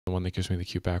the one that gives me the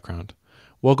cute background.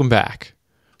 Welcome back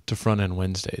to Front End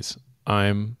Wednesdays.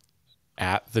 I'm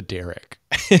at the Derek.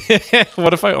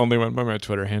 What if I only went by my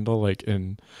Twitter handle, like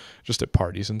in just at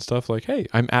parties and stuff? Like, hey,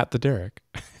 I'm at the Derek.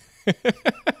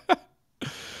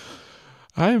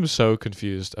 I am so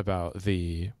confused about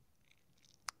the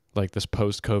this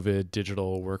post-COVID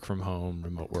digital work from home,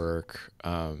 remote work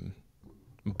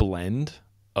blend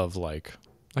of like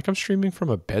I'm streaming from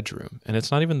a bedroom, and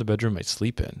it's not even the bedroom I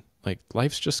sleep in. Like,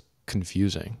 life's just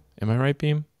confusing. Am I right,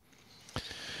 Beam?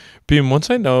 Beam, once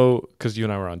I know, because you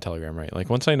and I were on Telegram, right? Like,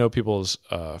 once I know people's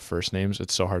first names,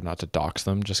 it's so hard not to dox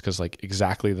them, just because, like,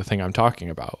 exactly the thing I'm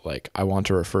talking about. Like, I want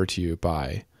to refer to you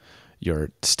by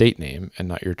your state name and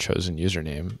not your chosen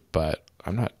username, but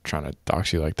I'm not trying to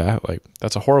dox you like that. Like,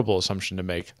 that's a horrible assumption to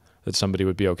make, that somebody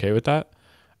would be okay with that.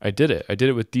 I did it. I did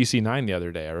it with DC9 the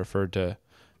other day. I referred to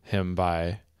him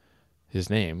by his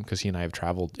name because he and I have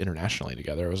traveled internationally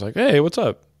together. I was like, hey, what's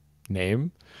up? Name?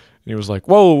 And he was like,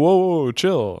 whoa,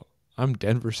 chill. I'm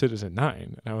Denver Citizen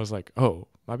 9. And I was like, oh,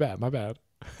 my bad.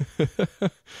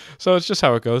 So it's just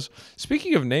how it goes.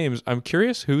 Speaking of names, I'm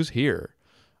curious who's here.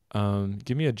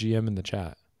 Give me a GM in the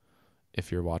chat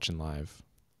if you're watching live,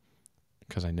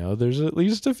 because I know there's at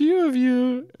least a few of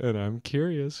you, and I'm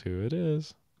curious who it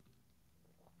is.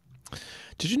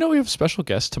 Did you know we have a special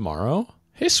guest tomorrow?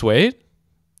 Hey, Suede.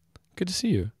 Good to see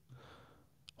you.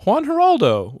 Juan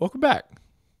Geraldo, welcome back.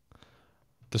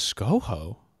 The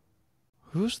Scoho?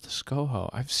 Who's the Scoho?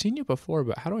 I've seen you before,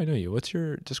 but how do I know you? What's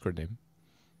your Discord name?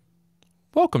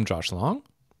 Welcome, Josh Long.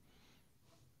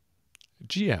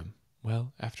 GM.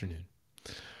 Well, afternoon.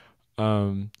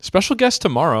 Special guest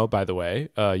tomorrow, by the way.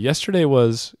 Yesterday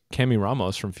was Cami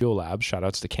Ramos from Fuel Labs.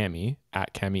 Shoutouts to Cami,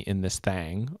 at Cami in this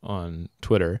thang on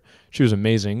Twitter. She was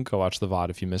amazing. Go watch the VOD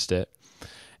if you missed it.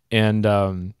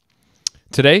 And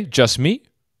today,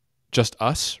 just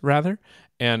us, rather.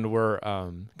 And we're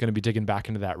going to be digging back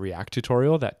into that React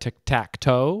tutorial, that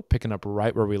tic-tac-toe, picking up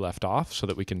right where we left off so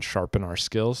that we can sharpen our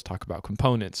skills, talk about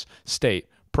components, state,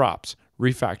 props,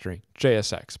 refactoring,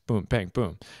 JSX, boom, bang,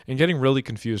 boom, and getting really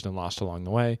confused and lost along the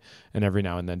way, and every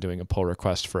now and then doing a pull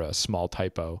request for a small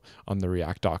typo on the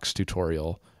React Docs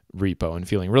tutorial repo and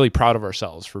feeling really proud of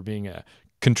ourselves for being a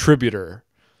contributor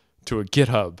to a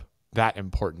GitHub that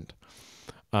important.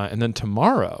 And then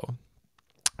tomorrow,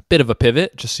 bit of a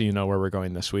pivot, just so you know where we're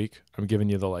going this week. I'm giving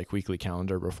you the weekly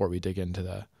calendar before we dig into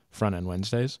the Front End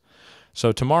Wednesdays.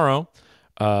 So tomorrow,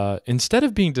 instead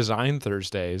of being Design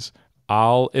Thursdays,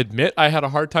 I'll admit I had a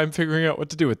hard time figuring out what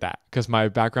to do with that because my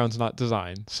background's not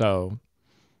design. So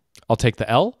I'll take the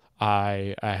L.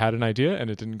 I had an idea and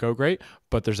it didn't go great,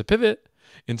 but there's a pivot.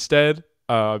 Instead,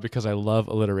 because I love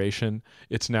alliteration,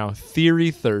 it's now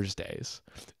Theory Thursdays.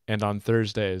 And on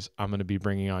Thursdays, I'm going to be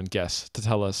bringing on guests to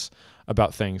tell us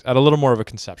about things at a little more of a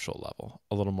conceptual level,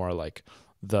 a little more like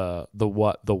the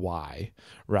what, the why,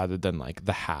 rather than like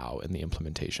the how and the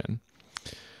implementation.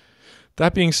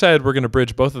 That being said, we're going to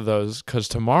bridge both of those because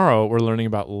tomorrow we're learning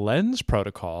about Lens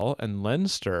Protocol and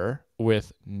Lenster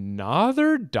with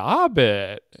Nader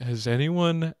Dabit. Has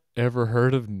anyone ever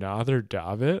heard of Nader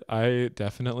Dabit? I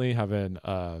definitely have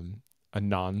a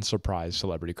non-surprise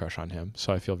celebrity crush on him,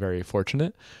 so I feel very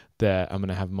fortunate that I'm going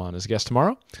to have him on as a guest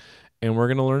tomorrow, and we're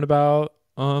going to learn about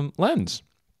Lens,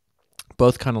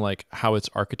 both kind of like how it's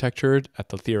architectured at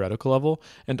the theoretical level,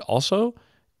 and also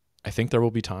I think there will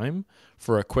be time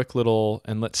for a quick little,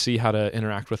 and let's see how to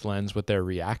interact with Lens with their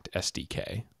React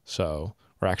SDK. So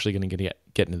we're actually going to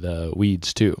get into the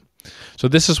weeds too. So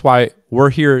this is why we're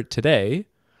here today,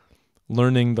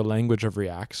 learning the language of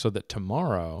React, so that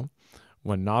tomorrow,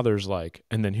 when Nader's like,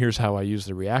 and then here's how I use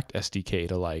the React SDK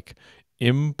to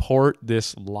import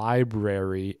this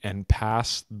library and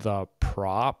pass the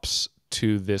props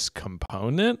to this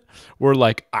component, we're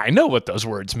like, I know what those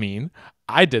words mean.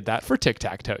 I did that for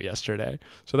tic-tac-toe yesterday.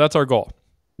 So that's our goal.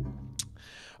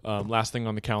 Last thing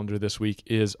on the calendar this week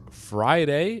is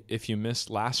Friday. If you missed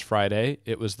last Friday,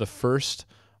 it was the first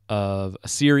of a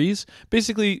series.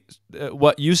 Basically,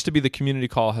 what used to be the community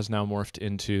call has now morphed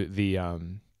into the,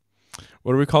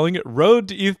 what are we calling it? Road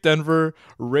to ETH Denver,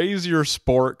 Raise Your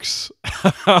Sporks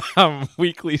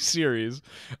weekly series.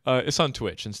 It's on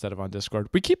Twitch instead of on Discord.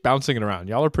 We keep bouncing it around.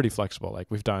 Y'all are pretty flexible. Like,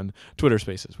 we've done Twitter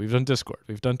Spaces, we've done Discord,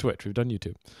 we've done Twitch, we've done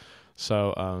YouTube.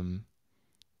 So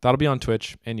that'll be on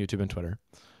Twitch and YouTube and Twitter.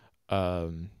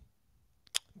 Let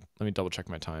me double check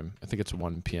my time. I think it's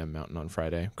 1 p.m. Mountain on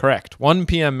Friday. Correct. 1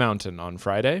 p.m. Mountain on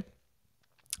Friday.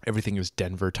 Everything is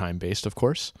Denver time based, of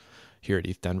course, here at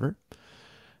ETH Denver.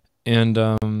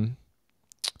 And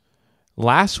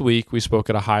last week we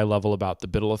spoke at a high level about the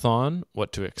Biddle-a-thon,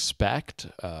 what to expect,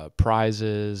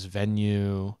 prizes,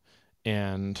 venue,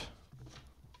 and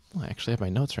I actually have my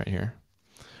notes right here.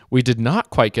 We did not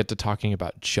quite get to talking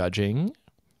about judging,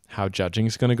 how judging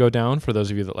is going to go down for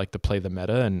those of you that like to play the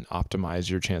meta and optimize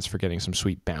your chance for getting some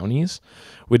sweet bounties.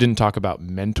 We didn't talk about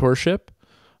mentorship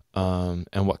and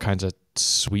what kinds of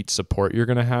sweet support you're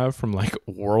going to have from like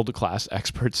world-class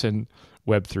experts in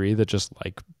Web3 that just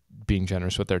like being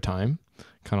generous with their time,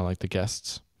 kind of like the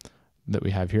guests that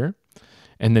we have here.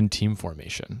 And then team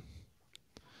formation,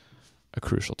 a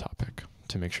crucial topic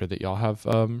to make sure that y'all have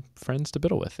friends to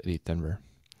biddle with at ETH Denver.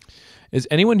 Is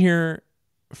anyone here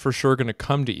for sure going to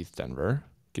come to ETH Denver?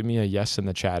 Give me a yes in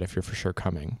the chat if you're for sure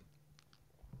coming.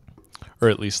 Or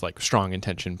at least like strong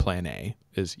intention plan A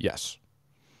is yes.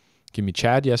 Give me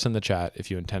Chad yes in the chat if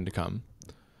you intend to come.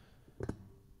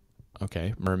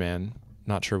 Okay, Merman,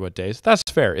 not sure what days. That's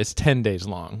fair. It's 10 days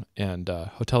long, and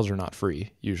hotels are not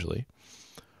free usually.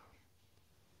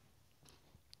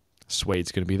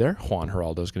 Suede's going to be there. Juan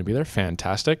Geraldo's going to be there.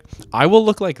 Fantastic. I will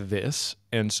look like this,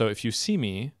 and so if you see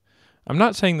me, I'm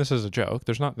not saying this as a joke.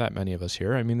 There's not that many of us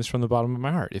here. I mean this from the bottom of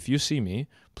my heart. If you see me,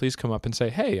 please come up and say,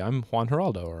 hey, I'm Juan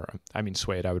Geraldo, or I mean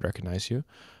Suede, I would recognize you.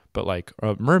 But like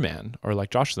Merman or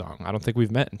like Josh Zong, I don't think we've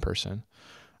met in person.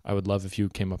 I would love if you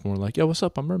came up and were like, yo, what's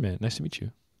up? I'm Merman. Nice to meet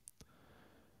you.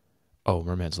 Oh,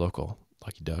 Merman's local.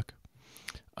 Lucky duck.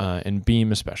 And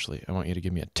Beam especially. I want you to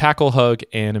give me a tackle hug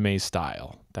anime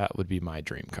style. That would be my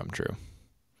dream come true.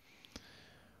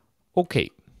 Okay.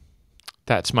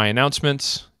 That's my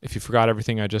announcements. If you forgot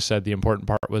everything I just said, the important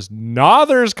part was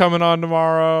Nother's coming on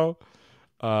tomorrow.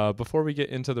 Before we get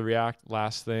into the React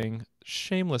last thing,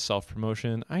 shameless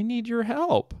self-promotion. I need your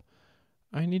help.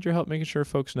 I need your help making sure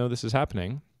folks know this is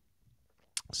happening.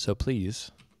 So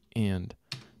please, and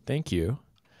thank you,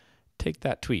 take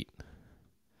that tweet.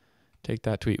 Take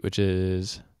that tweet, which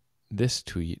is this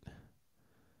tweet.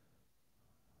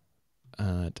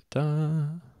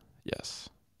 Yes.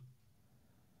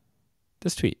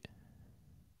 This tweet.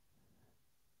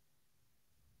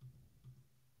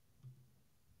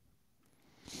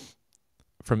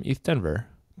 From ETH Denver,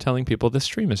 telling people this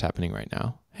stream is happening right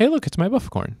now. Hey, look, it's my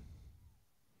Bufficorn.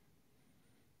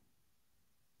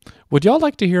 Would y'all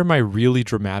like to hear my really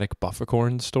dramatic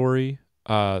Bufficorn story?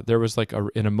 There was like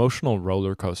an emotional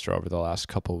roller coaster over the last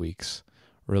couple weeks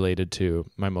related to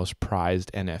my most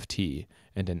prized NFT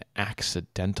and an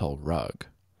accidental rug.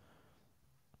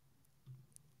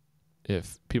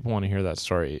 If people want to hear that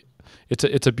story,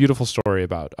 it's a beautiful story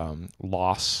about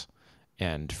loss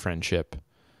and friendship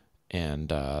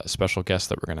and a special guest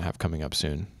that we're going to have coming up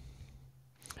soon.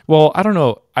 Well, I don't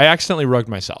know. I accidentally rugged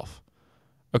myself.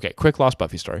 Okay, quick Lost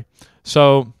Buffy story.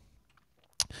 So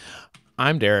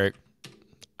I'm Derek.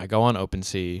 I go on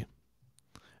OpenSea.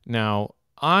 Now,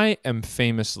 I am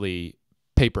famously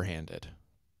paper-handed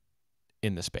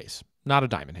in the space, not a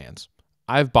diamond hands.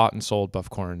 I've bought and sold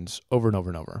Buffcorns over and over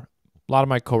and over. A lot of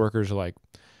my coworkers are like,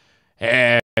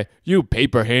 hey, you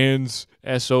paper hands,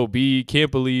 SOB,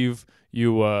 can't believe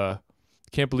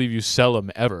you sell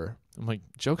them ever. I'm like,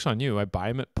 joke's on you. I buy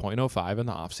them at 0.05 in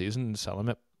the off season and sell them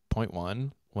at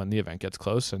 0.1 when the event gets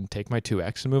close and take my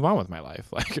 2x and move on with my life.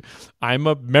 Like, I'm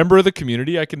a member of the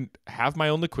community. I can have my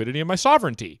own liquidity and my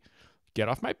sovereignty. Get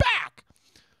off my back.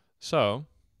 So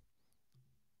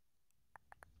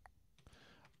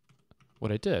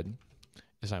what I did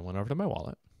is I went over to my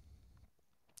wallet,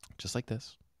 just like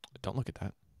this. Don't look at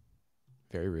that.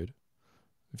 Very rude.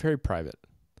 Very private.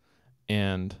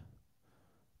 And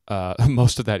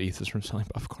most of that ETH is from selling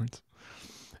Buffcorns.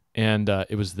 And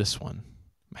it was this one.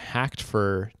 Hacked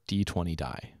for D20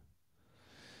 DAI.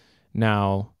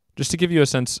 Now, just to give you a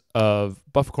sense of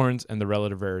Buffcorns and the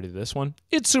relative rarity of this one,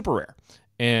 it's super rare.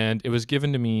 And it was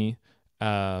given to me,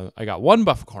 I got one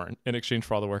Buffcorn in exchange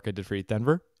for all the work I did for ETH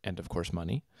Denver, and of course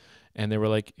money. And they were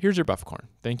like, here's your Buffcorn.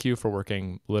 Thank you for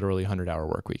working literally 100-hour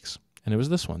work weeks. And it was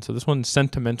this one. So this one's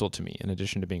sentimental to me in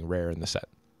addition to being rare in the set.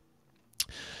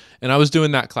 And I was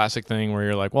doing that classic thing where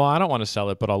you're like, well, I don't want to sell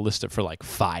it, but I'll list it for like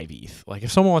 5 ETH. Like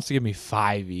if someone wants to give me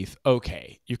 5 ETH,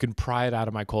 okay, you can pry it out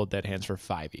of my cold dead hands for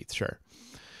 5 ETH, sure.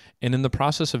 And in the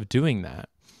process of doing that,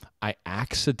 I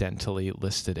accidentally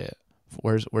listed it.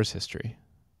 Where's history?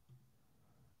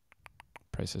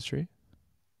 Price history?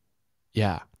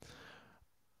 Yeah.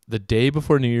 The day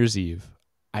before New Year's Eve,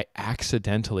 I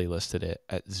accidentally listed it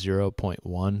at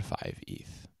 0.15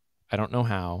 ETH. I don't know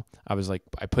how. I was like,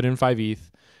 I put in 5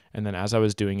 ETH. And then as I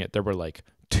was doing it, there were like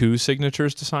 2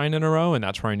 signatures to sign in a row. And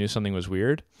that's where I knew something was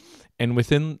weird. And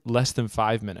within less than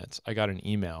 5 minutes, I got an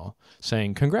email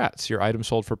saying, congrats, your item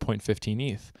sold for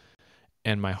 0.15 ETH.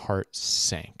 And my heart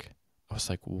sank. I was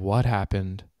like, what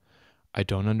happened? I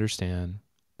don't understand.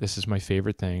 This is my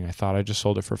favorite thing. I thought I just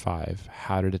sold it for 5.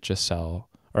 How did it just sell?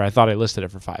 Or I thought I listed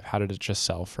it for 5. How did it just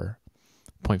sell for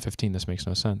 0.15? This makes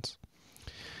no sense.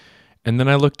 And then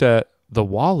I looked at the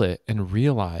wallet and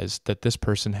realized that this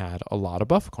person had a lot of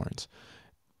Bufficorns,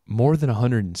 more than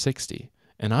 160.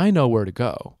 And I know where to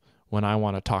go when I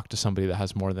want to talk to somebody that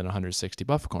has more than 160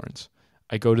 Bufficorns.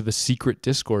 I go to the secret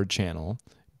Discord channel,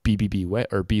 BBB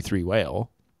or B3 Whale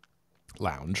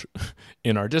Lounge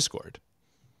in our Discord.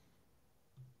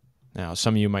 Now,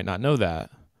 some of you might not know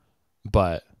that,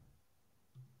 but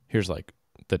here's like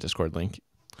the Discord link.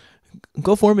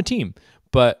 Go form a team.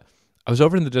 But I was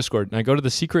over in the Discord, and I go to the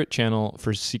secret channel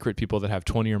for secret people that have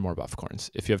 20 or more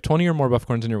Bufficorns. If you have 20 or more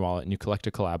Bufficorns in your wallet and you collect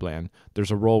a collab land, there's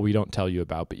a role we don't tell you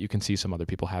about, but you can see some other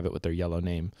people have it with their yellow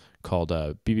name called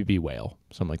BBB Whale,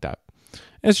 something like that.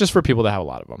 And it's just for people that have a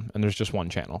lot of them. And there's just one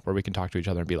channel where we can talk to each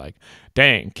other and be like,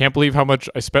 dang, can't believe how much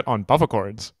I spent on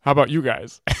Bufficorns. How about you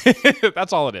guys?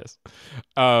 That's all it is.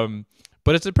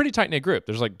 But it's a pretty tight-knit group.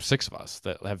 There's like 6 of us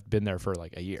that have been there for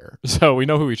like a year. So we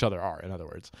know who each other are, in other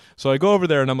words. So I go over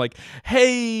there and I'm like,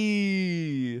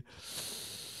 hey,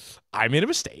 I made a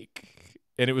mistake.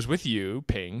 And it was with you,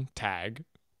 ping, tag.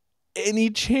 Any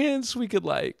chance we could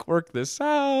like work this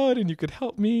out and you could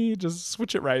help me just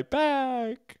switch it right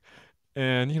back?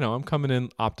 And, you know, I'm coming in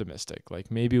optimistic. Like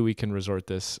maybe we can resort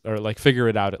this or like figure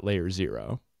it out at layer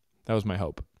 0. That was my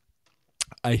hope.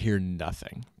 I hear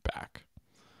nothing back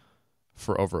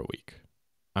for over a week.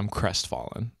 I'm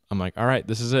crestfallen. I'm like, all right,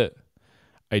 this is it.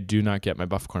 I do not get my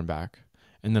Bufficorn back.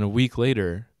 And then a week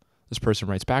later, this person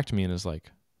writes back to me and is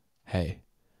like, hey,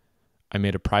 I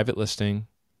made a private listing.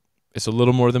 It's a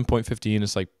little more than 0.15.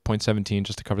 It's like 0.17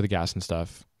 just to cover the gas and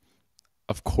stuff.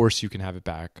 Of course you can have it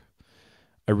back.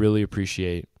 I really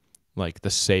appreciate like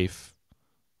the safe,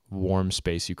 warm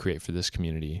space you create for this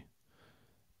community.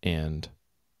 And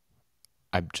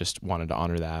I just wanted to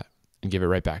honor that and give it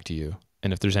right back to you.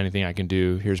 And if there's anything I can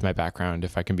do, here's my background.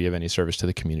 If I can be of any service to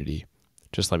the community,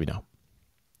 just let me know.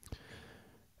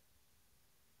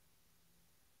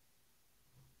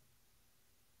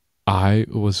 I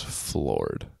was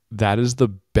floored. That is the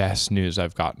best news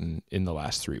I've gotten in the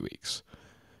last 3 weeks.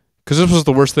 Because this was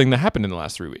the worst thing that happened in the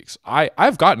last 3 weeks.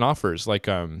 I've gotten offers like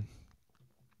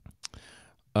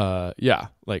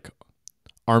like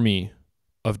Army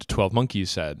of the 12 Monkeys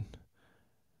said,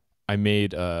 I've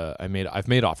made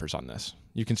offers on this.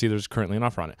 You can see there's currently an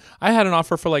offer on it. I had an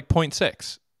offer for like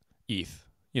 0.6 ETH.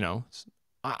 You know,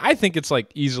 I think it's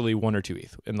like easily 1 or 2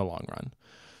 ETH in the long run.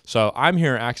 So I'm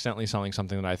here accidentally selling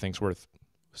something that I think's worth,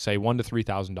 say, $1,000 to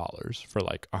 $3,000 for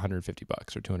like $150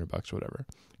 or $200 or whatever.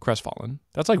 Crestfallen.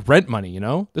 That's like rent money, you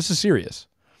know? This is serious.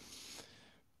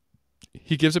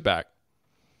 He gives it back.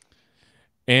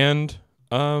 And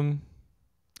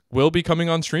will be coming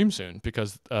on stream soon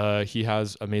because he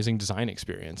has amazing design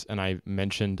experience. And I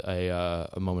mentioned a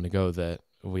moment ago that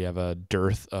we have a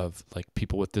dearth of like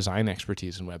people with design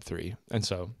expertise in Web3. And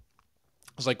so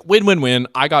I was like, win, win, win.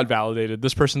 I got validated.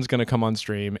 This person's going to come on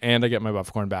stream and I get my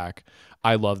Bufficorn back.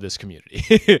 I love this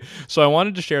community. So I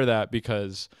wanted to share that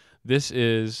because this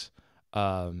is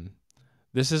a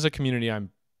community I'm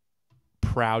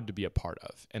proud to be a part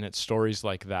of. And it's stories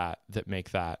like that that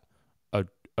make that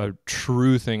a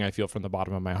true thing I feel from the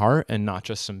bottom of my heart and not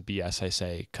just some BS I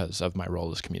say because of my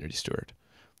role as community steward.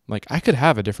 Like I could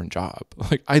have a different job.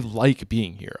 Like I like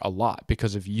being here a lot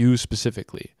because of you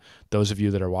specifically. Those of you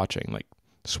that are watching, like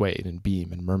Suede and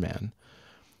Beam and Merman.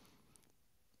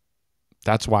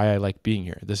 That's why I like being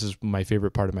here. This is my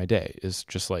favorite part of my day is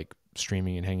just like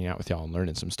streaming and hanging out with y'all and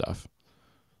learning some stuff.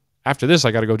 After this,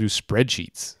 I got to go do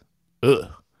spreadsheets. Ugh.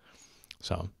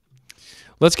 So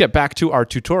let's get back to our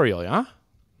tutorial, yeah?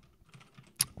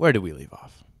 Where did we leave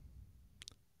off?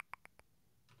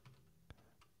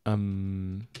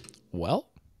 Well,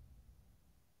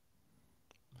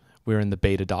 we're in the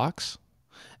beta docs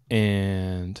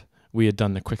and we had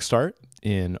done the quick start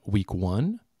in week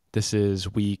 1. This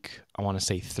is week, I want to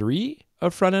say 3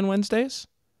 of Front End Wednesdays.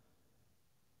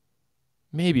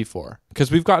 Maybe 4,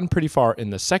 because we've gotten pretty far in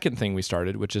the second thing we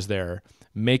started, which is their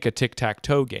make a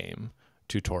tic-tac-toe game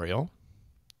tutorial.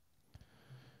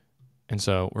 And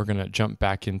so we're going to jump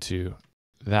back into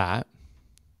that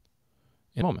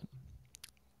in a moment.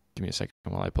 Give me a second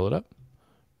while I pull it up.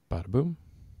 Bada boom.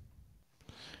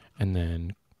 And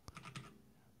then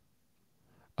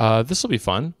this will be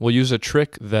fun. We'll use a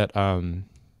trick that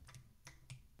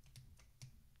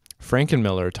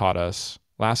Frankenmiller taught us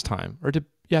last time.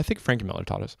 Yeah, I think Frankenmiller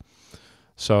taught us.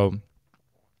 So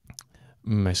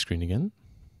my screen again.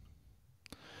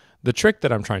 The trick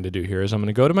that I'm trying to do here is I'm going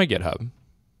to go to my GitHub.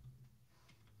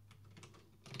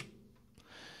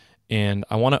 And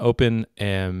I want to open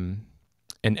an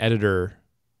editor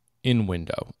in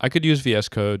window. I could use VS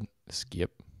Code.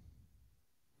 skip.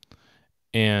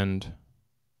 And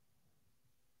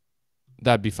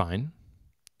that'd be fine.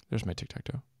 There's my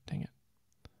tic-tac-toe. Dang it.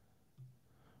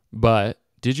 But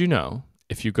did you know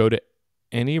if you go to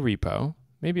any repo,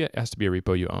 maybe it has to be a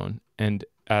repo you own, and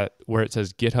at where it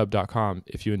says github.com,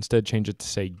 if you instead change it to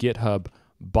say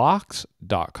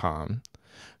githubbox.com,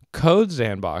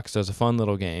 CodeSandbox does a fun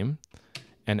little game.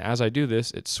 And as I do this,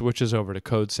 it switches over to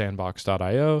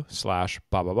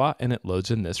codesandbox.io/blah, blah, blah, and it loads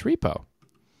in this repo.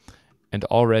 And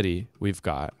already we've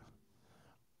got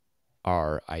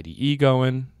our IDE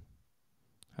going.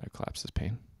 How to collapse this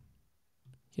pane.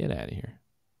 Get out of here.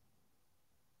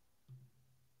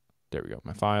 There we go.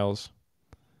 My files,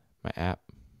 my app.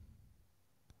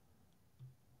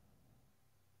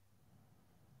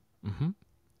 And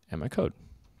my code.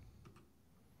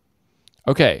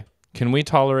 Okay. Can we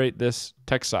tolerate this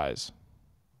text size?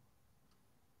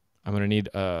 I'm going to need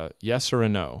a yes or a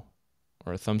no,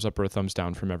 or a thumbs up or a thumbs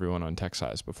down from everyone on text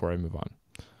size before I move on.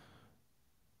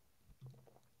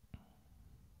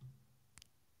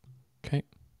 Okay.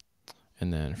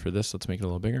 And then for this, let's make it a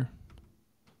little bigger.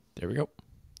 There we go.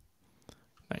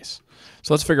 Nice.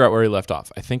 So let's figure out where we left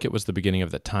off. I think it was the beginning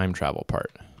of the time travel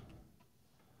part.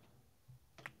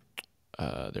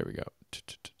 There we go.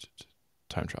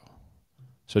 Time travel.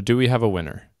 So do we have a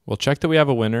winner? We'll check that we have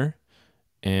a winner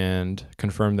and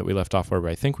confirm that we left off where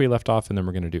I think we left off, and then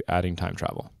we're going to do adding time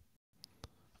travel.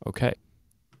 Okay.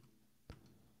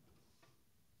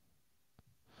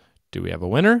 Do we have a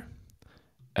winner?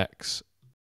 X,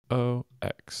 O,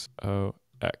 X, O,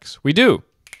 X. We do.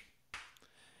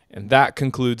 And that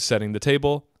concludes setting the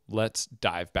table. Let's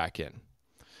dive back in.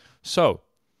 So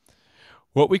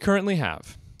what we currently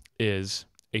have is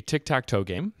a tic-tac-toe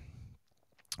game,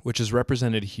 which is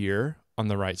represented here on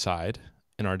the right side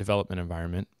in our development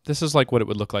environment. This is like what it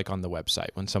would look like on the website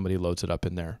when somebody loads it up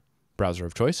in their browser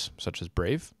of choice, such as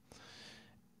Brave.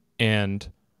 And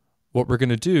what we're going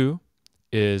to do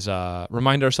is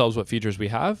remind ourselves what features we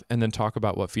have, and then talk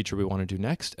about what feature we want to do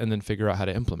next, and then figure out how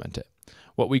to implement it.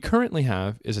 What we currently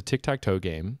have is a tic-tac-toe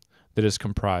game that is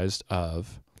comprised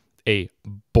of a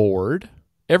board.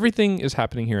 Everything is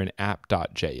happening here in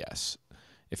app.js.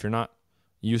 If you're not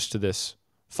used to this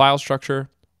file structure,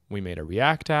 we made a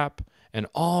React app, and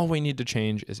all we need to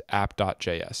change is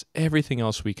app.js. Everything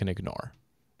else we can ignore.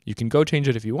 You can go change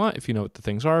it if you want, if you know what the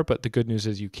things are, but the good news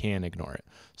is you can ignore it.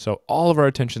 So all of our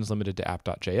attention is limited to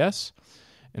app.js,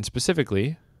 and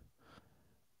specifically,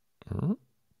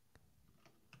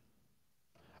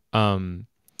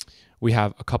 we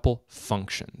have a couple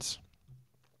functions.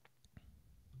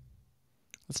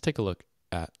 Let's take a look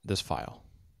at this file.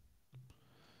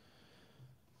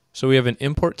 So we have an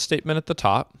import statement at the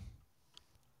top.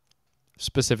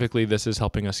 Specifically, this is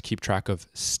helping us keep track of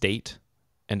state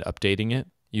and updating it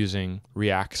using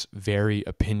React's very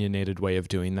opinionated way of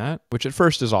doing that, which at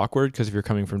first is awkward because if you're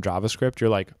coming from JavaScript, you're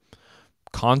like,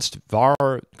 const var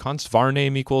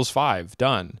name equals 5,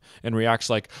 done. And React's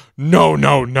like, no,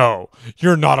 no, no,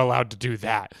 you're not allowed to do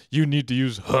that. You need to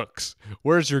use hooks.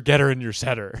 Where's your getter and your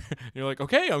setter? And you're like,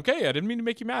 okay, I didn't mean to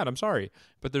make you mad. I'm sorry.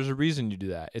 But there's a reason you do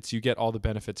that. It's you get all the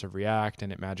benefits of React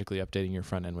and it magically updating your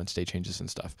front end when state changes and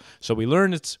stuff. So we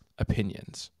learn its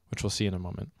opinions, which we'll see in a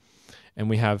moment. And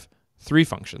we have 3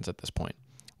 functions at this point.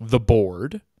 The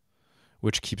board,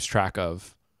 which keeps track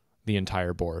of the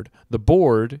entire board. The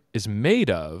board is made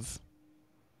of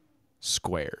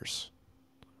squares,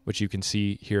 which you can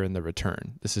see here in the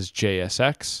return. This is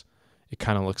JSX. It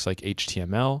kind of looks like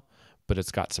HTML, but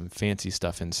it's got some fancy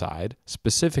stuff inside,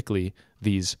 specifically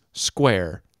these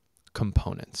square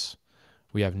components.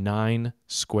 We have 9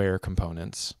 square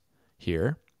components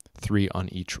here, 3 on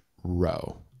each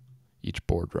row, each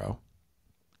board row.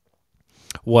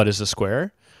 What is a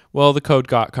square? Well, the code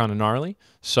got kind of gnarly,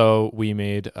 so we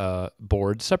made a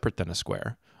board separate than a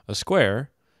square. A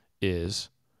square is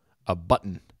a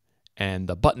button, and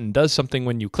the button does something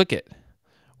when you click it.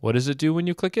 What does it do when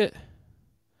you click it?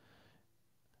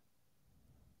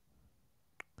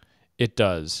 It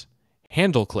does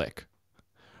handle click.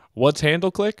 What's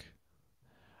handle click?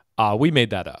 We made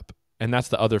that up, and that's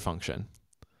the other function.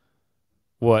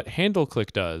 What handle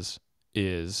click does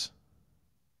is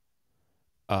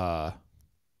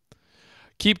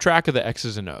keep track of the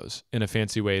X's and O's in a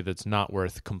fancy way that's not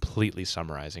worth completely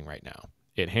summarizing right now.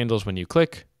 It handles when you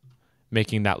click,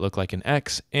 making that look like an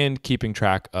X, and keeping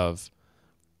track of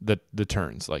the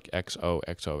turns, like XO,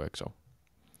 XO,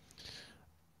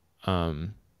 XO.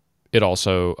 It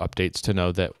also updates to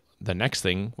know that the next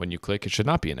thing, when you click, it should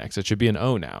not be an X. It should be an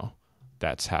O now.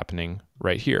 That's happening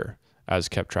right here, as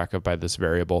kept track of by this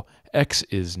variable X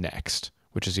is next,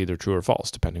 which is either true or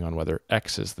false, depending on whether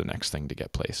X is the next thing to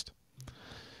get placed.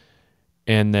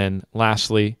 And then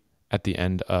lastly, at the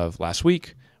end of last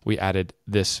week, we added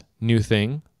this new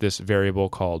thing, this variable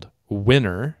called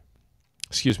winner.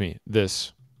 Excuse me,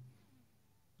 this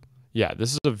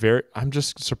is I'm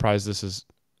just surprised this is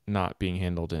not being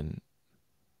handled in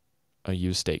a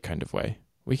use state kind of way.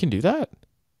 We can do that?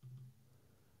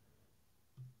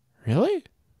 Really?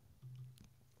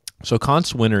 So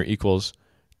const winner equals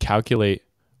calculate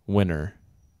winner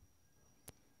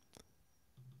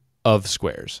of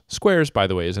squares. Squares, by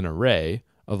the way, is an array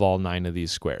of all 9 of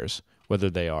these squares, whether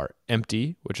they are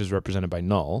empty, which is represented by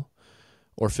null,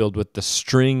 or filled with the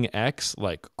string X,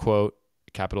 like quote,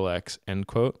 capital X, end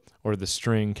quote, or the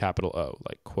string capital O,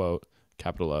 like quote,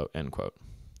 capital O, end quote.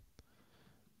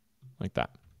 Like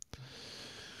that.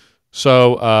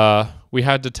 So we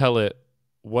had to tell it,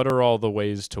 what are all the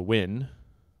ways to win?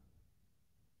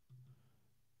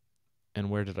 And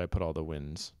where did I put all the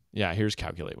wins? Yeah, here's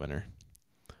calculate winner.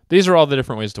 These are all the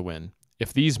different ways to win.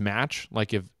 If these match,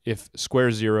 like if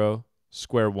square 0,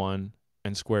 square 1,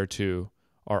 and square 2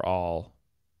 are all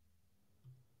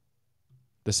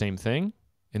the same thing,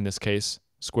 in this case,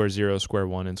 square 0, square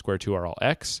 1, and square 2 are all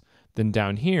X, then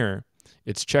down here,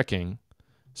 it's checking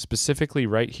specifically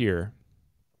right here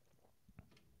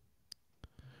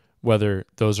whether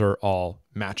those are all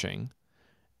matching,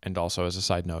 and also as a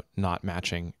side note, not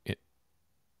matching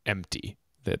empty.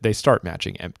 They start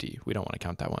matching empty. We don't want to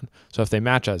count that one. So if they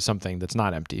match as something that's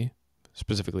not empty,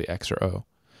 specifically X or O,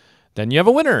 then you have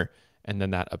a winner. And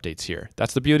then that updates here.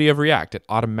 That's the beauty of React. It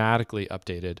automatically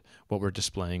updated what we're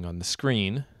displaying on the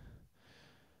screen.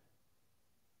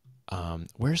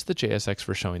 Where's the JSX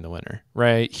for showing the winner?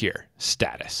 Right here,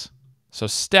 status. So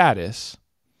status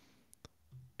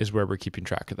is where we're keeping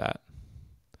track of that.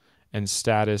 And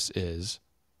status is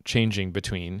changing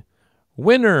between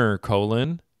winner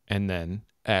colon and then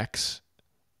X,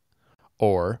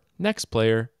 or next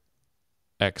player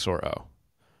X or O.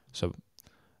 So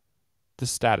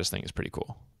this status thing is pretty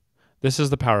cool. This is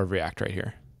the power of React right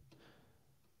here.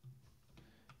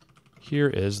 Here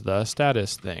is the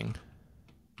status thing.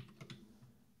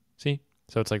 See?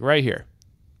 So it's like right here.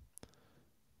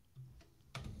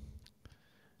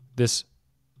 This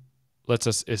lets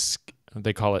us,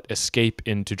 they call it escape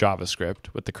into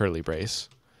JavaScript with the curly brace.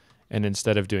 And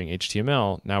instead of doing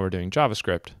HTML, now we're doing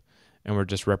JavaScript, and we're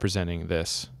just representing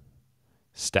this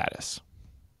status.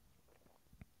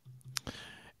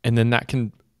 And then that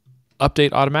can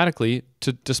update automatically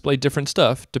to display different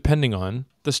stuff depending on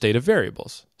the state of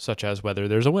variables, such as whether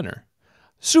there's a winner.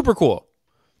 Super cool.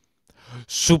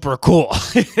 Super cool.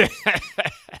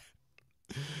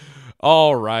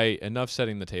 All right, enough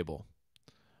setting the table.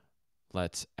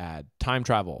 Let's add time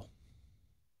travel.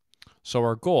 So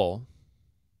our goal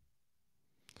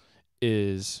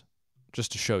is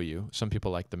just to show you, some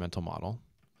people like the mental model.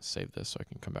 Save this so I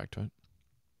can come back to it.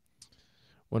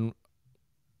 When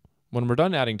we're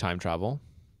done adding time travel,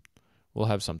 we'll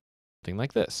have something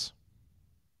like this.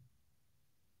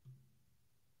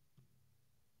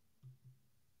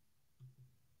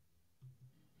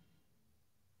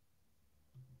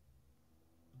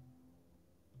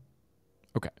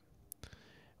 Okay.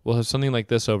 We'll have something like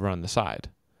this over on the side.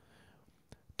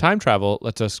 Time travel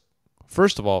lets us,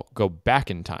 first of all, go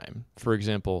back in time. For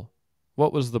example,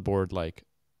 what was the board like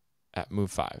at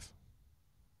move 5?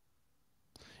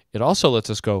 It also lets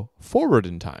us go forward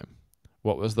in time.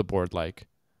 What was the board like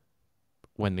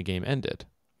when the game ended?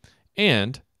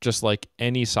 And just like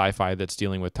any sci-fi that's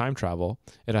dealing with time travel,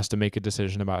 it has to make a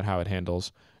decision about how it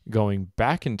handles going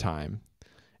back in time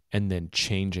and then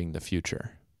changing the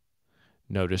future.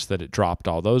 Notice that it dropped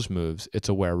all those moves. It's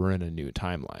aware we're in a new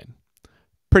timeline.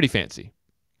 Pretty fancy.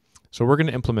 So we're going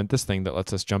to implement this thing that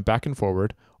lets us jump back and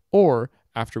forward, or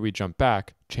after we jump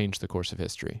back, change the course of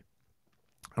history.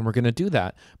 And we're going to do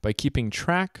that by keeping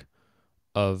track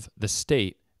of the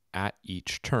state at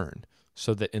each turn,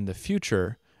 so that in the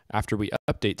future, after we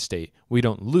update state, we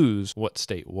don't lose what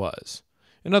state was.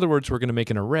 In other words, we're going to make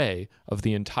an array of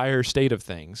the entire state of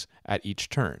things at each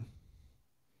turn.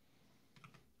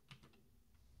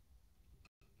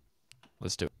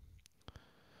 Let's do it.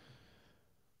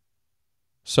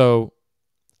 So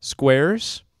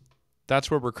squares, that's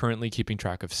where we're currently keeping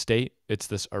track of state. It's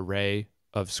this array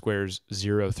of squares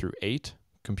 0 through 8.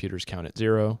 Computers count at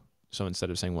 0. So instead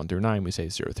of saying 1 through 9, we say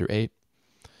 0 through 8.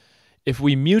 If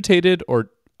we mutated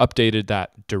or updated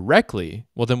that directly,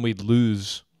 well, then we'd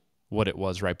lose what it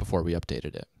was right before we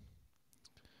updated it.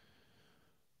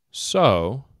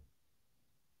 So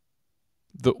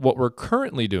what we're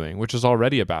currently doing, which is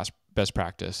already a best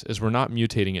practice, is we're not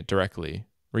mutating it directly.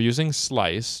 We're using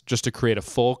slice just to create a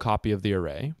full copy of the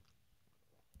array.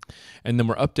 And then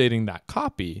we're updating that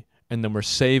copy, and then we're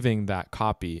saving that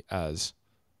copy as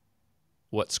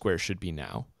what square should be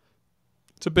now.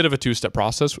 It's a bit of a two-step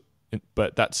process,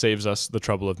 but that saves us the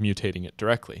trouble of mutating it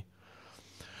directly.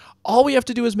 All we have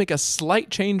to do is make a slight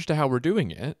change to how we're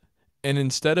doing it, and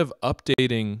instead of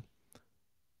updating,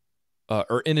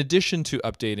 or in addition to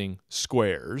updating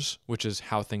squares, which is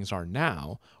how things are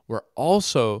now, we're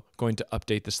also going to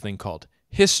update this thing called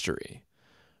history.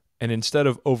 And instead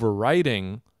of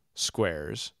overwriting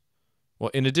squares,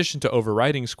 well, in addition to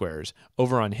overwriting squares,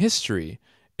 over on history,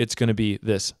 it's going to be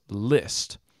this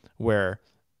list where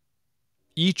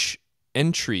each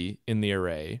entry in the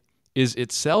array is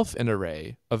itself an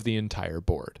array of the entire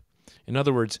board. In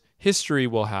other words, history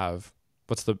will have,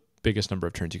 what's the biggest number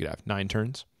of turns you could have? 9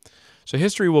 turns. So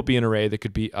history will be an array that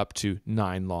could be up to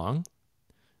 9 long,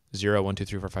 0, 1, 2,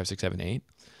 3, 4, 5, 6, 7, 8.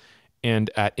 And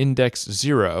at index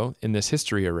 0 in this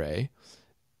history array,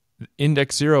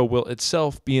 index 0 will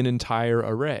itself be an entire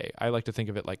array. I like to think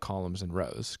of it like columns and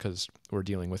rows because we're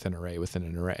dealing with an array within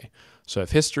an array. So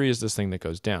if history is this thing that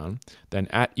goes down, then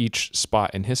at each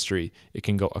spot in history, it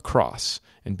can go across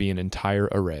and be an entire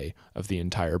array of the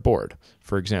entire board.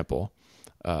 For example,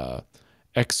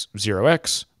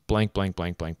 x0x blank, blank,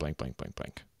 blank, blank, blank, blank, blank,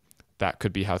 blank. That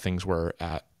could be how things were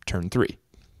at turn 3.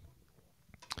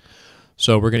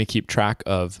 So we're going to keep track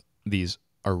of these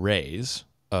arrays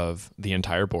of the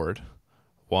entire board,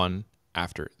 one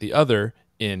after the other,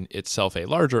 in itself a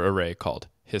larger array called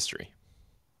history.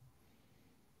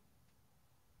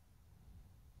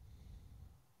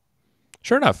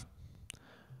 Sure enough,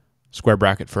 square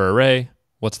bracket for array.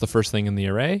 What's the first thing in the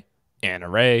array? An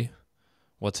array.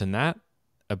 What's in that?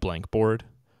 A blank board.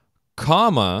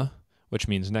 Comma, which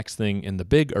means next thing in the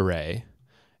big array,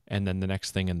 and then the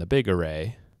next thing in the big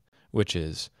array, which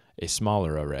is a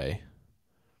smaller array.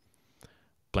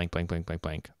 Blank, blank, blank, blank,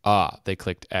 blank. Ah, they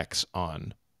clicked X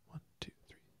on 1, 2,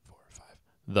 3, 4, 5.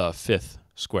 The 5th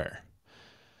square.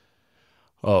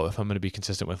 Oh, if I'm going to be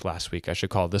consistent with last week, I should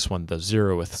call this one the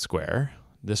 0th square.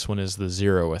 This one is the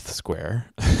 0th square.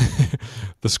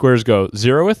 The squares go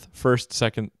 0th, 1st,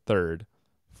 2nd, 3rd,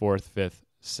 4th, 5th,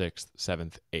 6th,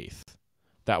 7th, 8th.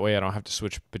 That way I don't have to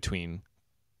switch between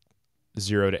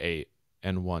 0 to 8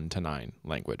 and 1 to 9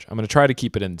 language. I'm going to try to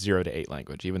keep it in 0 to 8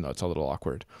 language, even though it's a little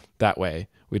awkward. That way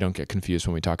we don't get confused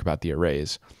when we talk about the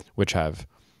arrays, which have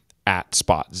at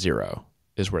spot 0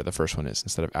 is where the first one is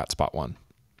instead of at spot 1.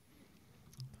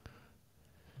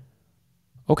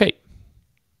 Okay.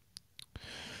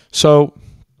 So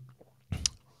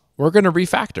we're going to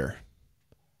refactor.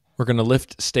 We're going to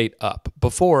lift state up.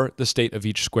 Before, the state of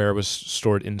each square was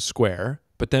stored in square,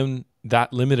 but then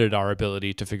that limited our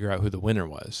ability to figure out who the winner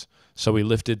was. So we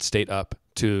lifted state up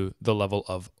to the level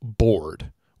of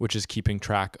board, which is keeping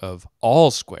track of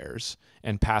all squares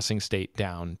and passing state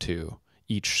down to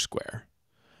each square.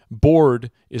 Board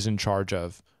is in charge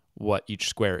of what each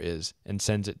square is and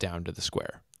sends it down to the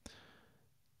square.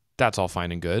 That's all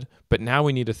fine and good, but now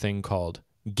we need a thing called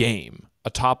game,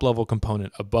 a top-level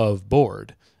component above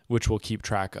board, which will keep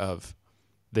track of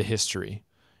the history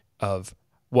of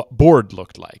what board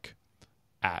looked like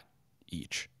at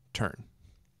each turn.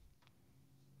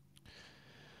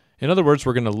 In other words,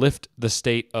 we're going to lift the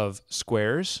state of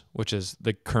squares, which is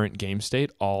the current game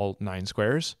state, all 9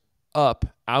 squares, up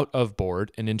out of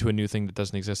board and into a new thing that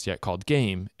doesn't exist yet called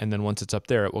game, and then once it's up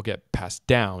there, it will get passed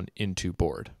down into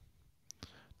board.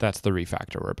 That's the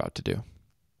refactor we're about to do.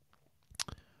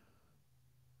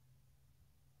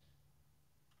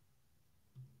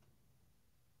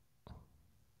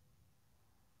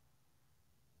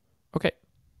 Okay.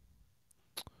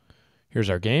 Here's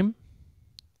our game.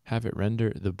 Have it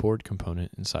render the board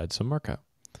component inside some markup.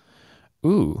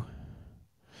 Ooh.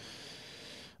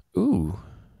 Ooh.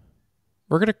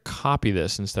 We're going to copy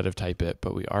this instead of type it,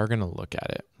 but we are going to look at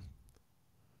it.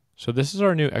 So this is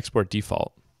our new export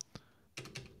default.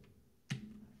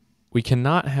 We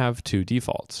cannot have 2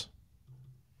 defaults.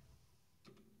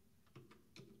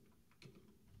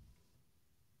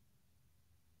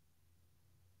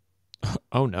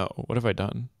 Oh no, what have I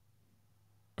done?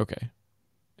 Okay,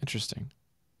 interesting.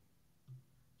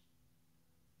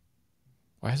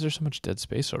 Why is there so much dead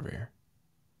space over here?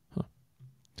 Huh.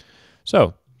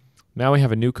 So now we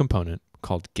have a new component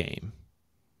called game,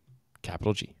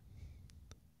 capital G.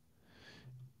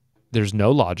 There's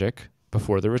no logic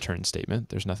before the return statement.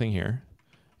 There's nothing here.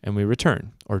 And we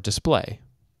return or display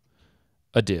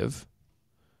a div,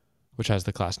 which has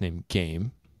the class name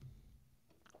game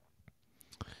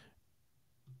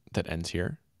that ends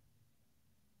here.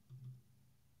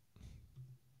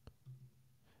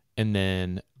 And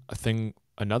then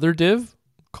another div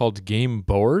called game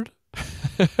board.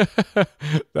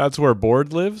 That's where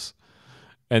board lives.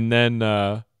 And then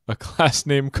a class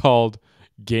name called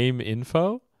game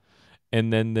info.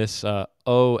 And then this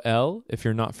OL, if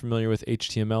you're not familiar with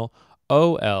HTML,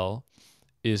 OL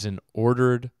is an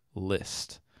ordered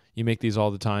list. You make these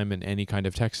all the time in any kind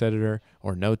of text editor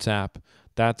or notes app.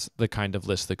 That's the kind of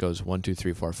list that goes 1, 2,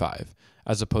 3, 4, 5,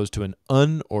 as opposed to an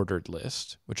unordered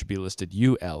list, which would be listed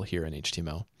UL here in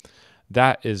HTML.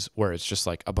 That is where it's just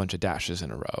like a bunch of dashes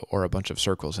in a row or a bunch of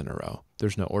circles in a row.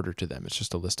 There's no order to them. It's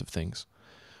just a list of things.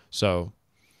 So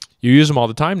you use them all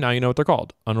the time. Now you know what they're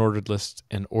called: unordered lists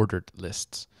and ordered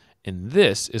lists. And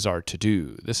this is our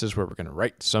to-do. This is where we're going to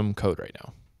write some code right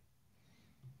now.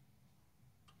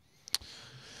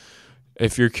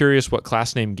 If you're curious what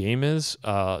class name game is,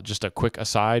 just a quick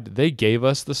aside, they gave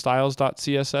us the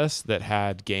styles.css that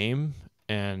had game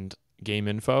and game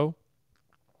info.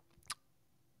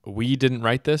 We didn't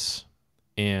write this,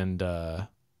 and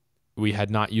we had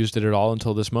not used it at all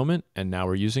until this moment, and now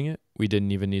we're using it. We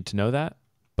didn't even need to know that,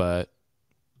 but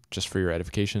just for your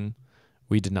edification,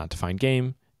 we did not define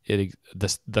game.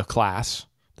 The class,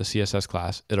 the CSS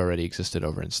class, it already existed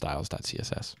over in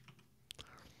styles.css.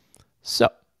 So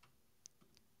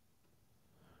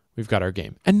we've got our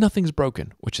game, and nothing's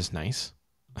broken, which is nice.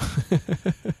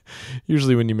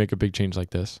 Usually when you make a big change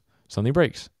like this, something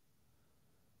breaks.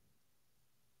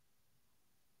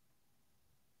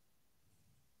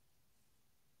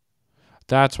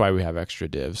 That's why we have extra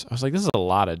divs. I was like, this is a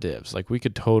lot of divs. Like, we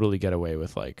could totally get away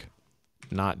with like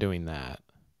not doing that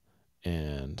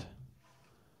and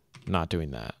not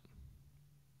doing that.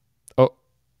 Oh,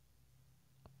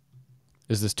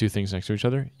 is this two things next to each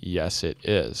other? Yes, it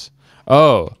is.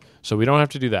 Oh, so we don't have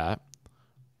to do that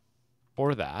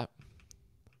or that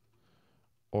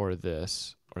or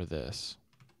this or this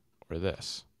or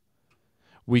this.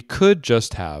 We could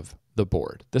just have the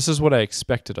board. This is what I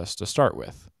expected us to start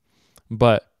with.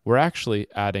 But we're actually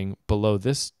adding below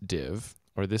this div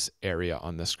or this area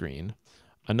on the screen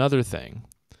another thing,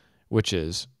 which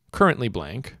is currently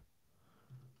blank.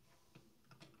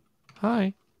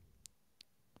 Hi.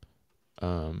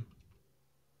 Oh,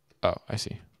 I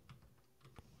see.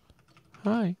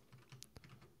 Hi.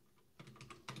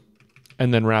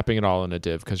 And then wrapping it all in a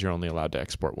div because you're only allowed to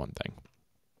export one thing.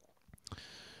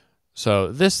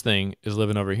 So this thing is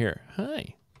living over here.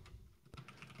 Hi.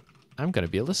 I'm going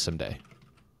to be a list someday.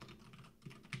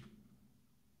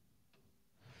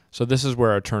 So this is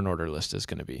where our turn order list is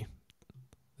going to be.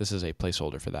 This is a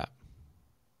placeholder for that.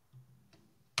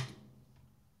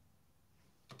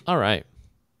 All right.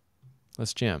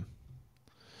 Let's jam.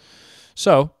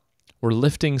 So we're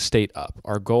lifting state up.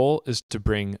 Our goal is to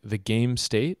bring the game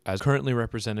state, as currently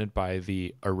represented by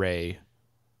the array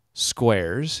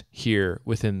squares here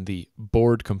within the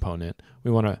board component. We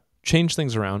want to change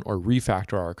things around or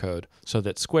refactor our code so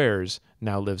that squares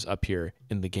now lives up here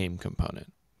in the game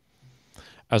component.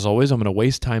 As always, I'm going to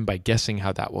waste time by guessing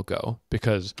how that will go,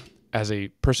 because as a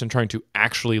person trying to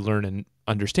actually learn and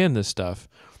understand this stuff,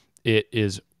 it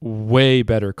is way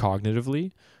better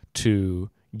cognitively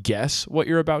to guess what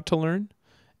you're about to learn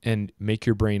and make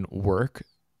your brain work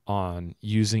on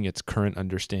using its current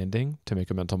understanding to make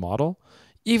a mental model.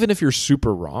 Even if you're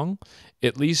super wrong,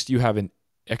 at least you have an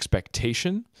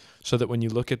expectation so that when you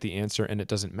look at the answer and it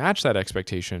doesn't match that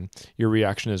expectation, your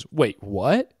reaction is, wait,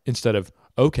 what? Instead of,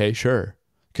 okay, sure,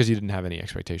 because you didn't have any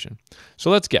expectation. So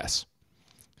let's guess.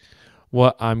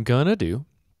 What I'm going to do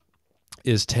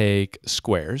is take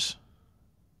squares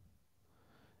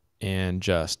and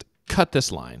just cut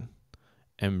this line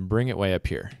and bring it way up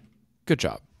here. Good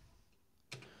job.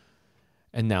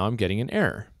 And now I'm getting an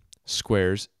error.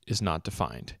 Squares is not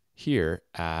defined here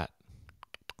at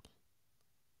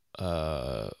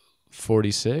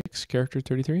 46, character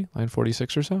 33, line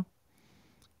 46 or so.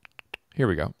 Here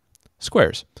we go.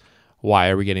 Squares. Why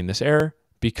are we getting this error?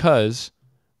 Because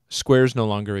squares no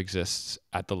longer exists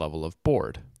at the level of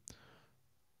board.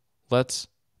 Let's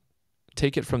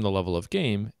take it from the level of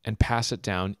game and pass it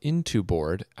down into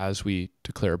board as we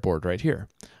declare board right here.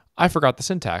 I forgot the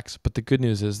syntax, but the good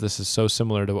news is this is so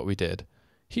similar to what we did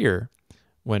here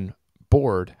when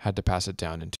board had to pass it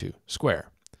down into square.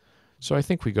 So I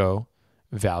think we go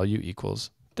value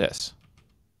equals this.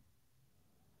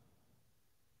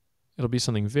 It'll be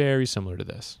something very similar to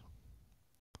this.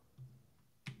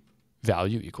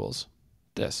 Value equals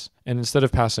this. And instead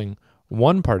of passing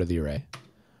one part of the array,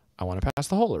 I want to pass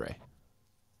the whole array.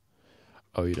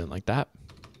 Oh, you didn't like that?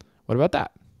 What about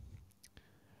that?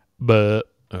 But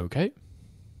okay.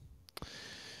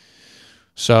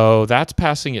 So that's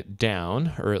passing it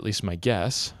down, or at least my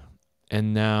guess.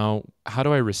 And now how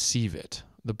do I receive it?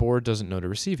 The board doesn't know to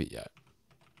receive it yet.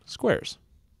 Squares.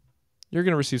 You're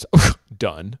going to receive...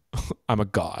 Done. I'm a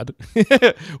god.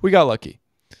 We got lucky.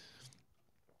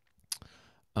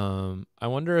 I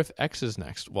wonder if X is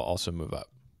next will also move up.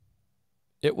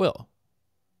 It will.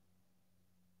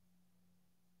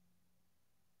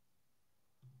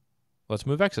 Let's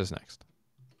move X's next.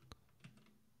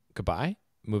 Goodbye.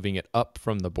 Moving it up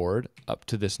from the board up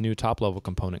to this new top level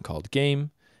component called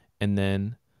game, and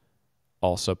then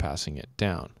also passing it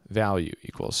down. Value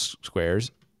equals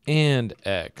squares, and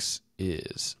X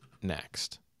is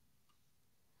next.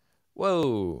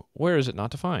 Whoa, where is it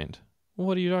not defined?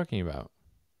 What are you talking about?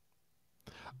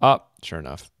 Sure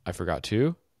enough, I forgot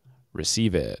to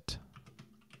receive it.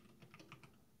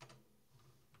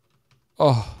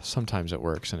 Oh, sometimes it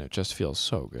works and it just feels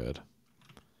so good.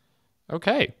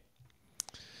 Okay.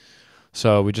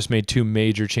 So we just made 2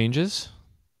 major changes.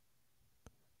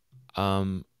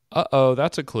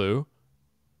 That's a clue.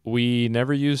 We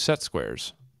never use set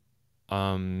squares.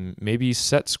 Maybe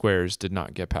set squares did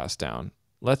not get passed down.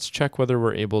 Let's check whether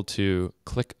we're able to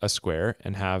click a square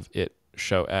and have it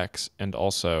show X and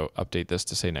also update this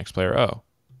to say next player O.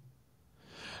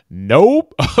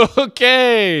 Nope.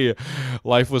 Okay.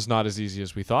 Life was not as easy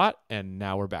as we thought, and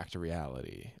now we're back to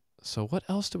reality. So what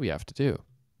else do we have to do?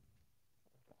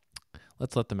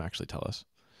 Let's let them actually tell us.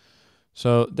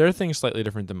 So their thing is slightly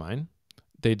different than mine.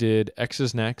 They did X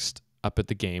is next up at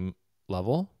the game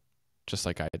level, just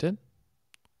like I did.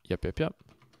 Yep.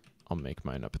 I'll make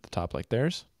mine up at the top like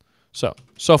theirs. So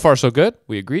far so good.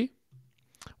 We agree.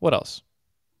 What else?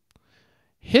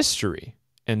 History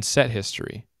and set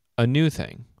history, a new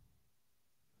thing.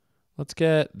 Let's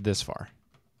get this far.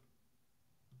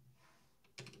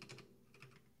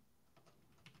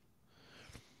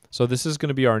 So this is going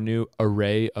to be our new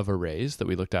array of arrays that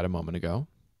we looked at a moment ago.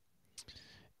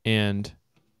 And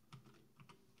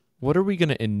what are we going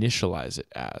to initialize it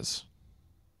as?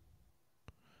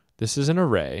 This is an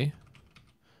array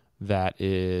that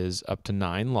is up to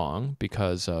 9 long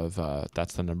because of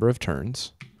that's the number of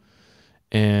turns.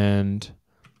 And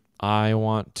I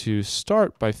want to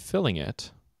start by filling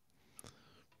it.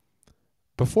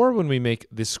 Before, when we make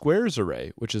the squares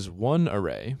array, which is 1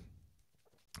 array,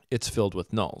 it's filled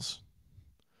with nulls.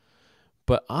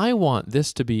 But I want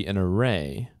this to be an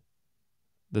array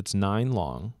that's 9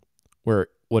 long, where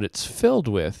what it's filled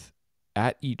with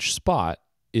at each spot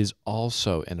is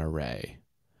also an array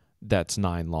that's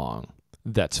 9 long,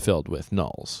 that's filled with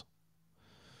nulls.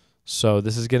 So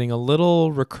this is getting a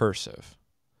little recursive.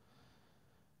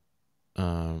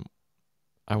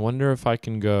 I wonder if I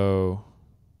can go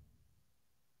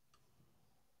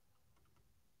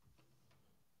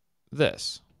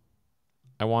this.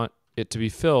 I want it to be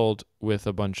filled with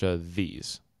a bunch of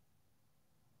these.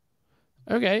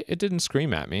 Okay, it didn't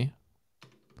scream at me.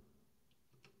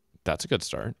 That's a good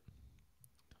start.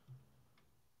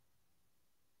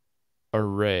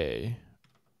 Array.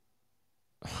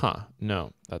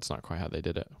 No, that's not quite how they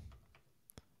did it.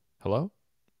 Hello?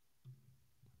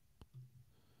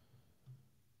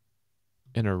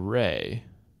 An array.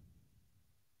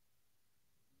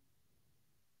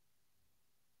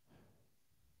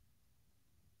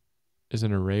 Is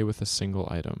an array with a single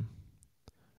item,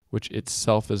 which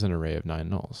itself is an array of 9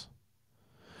 nulls.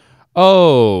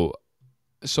 Oh,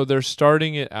 so they're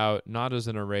starting it out not as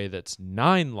an array that's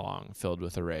 9 long filled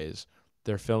with arrays.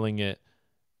 They're filling it,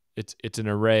 it's an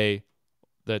array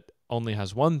that only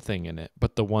has one thing in it,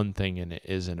 but the one thing in it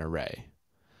is an array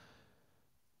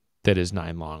that is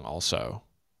 9 long also.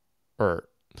 Or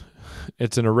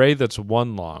it's an array that's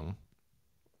 1 long.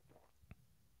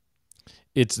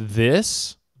 It's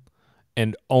this,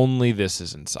 and only this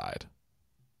is inside.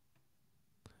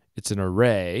 It's an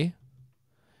array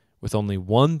with only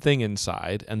one thing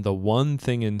inside, and the one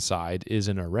thing inside is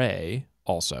an array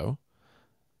also.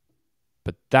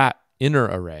 But that inner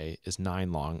array is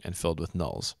 9 long and filled with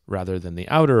nulls, rather than the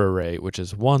outer array, which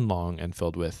is 1 long and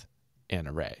filled with an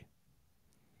array.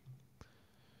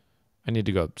 I need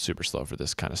to go super slow for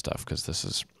this kind of stuff because this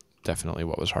is definitely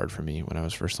what was hard for me when I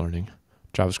was first learning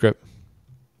JavaScript.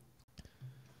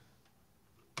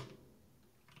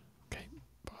 Okay,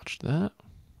 botched that.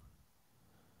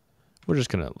 We're just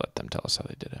going to let them tell us how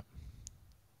they did it.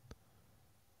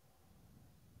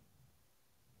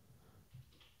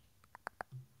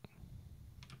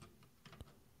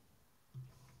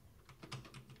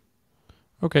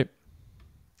 Okay,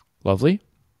 lovely.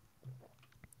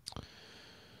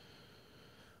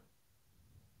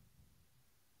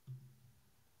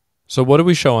 So what do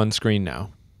we show on screen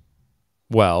now?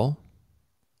 Well,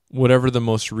 whatever the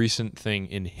most recent thing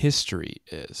in history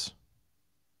is.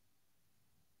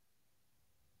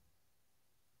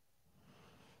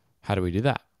 How do we do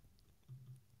that?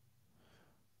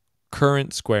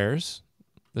 Current squares.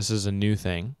 This is a new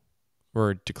thing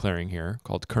we're declaring here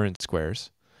called current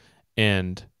squares.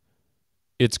 And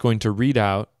it's going to read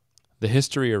out the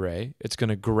history array. It's going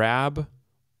to grab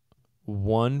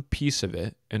one piece of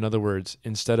it. In other words,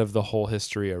 instead of the whole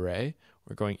history array,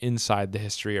 we're going inside the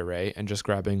history array and just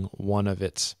grabbing one of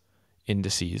its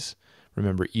indices.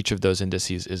 Remember, each of those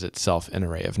indices is itself an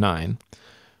array of 9.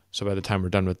 So by the time we're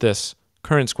done with this,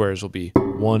 current squares will be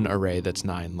one array that's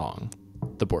 9 long,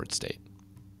 the board state.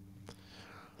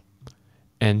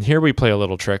 And here we play a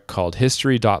little trick called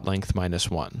history.length minus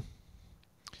 1,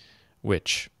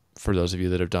 which, for those of you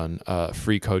that have done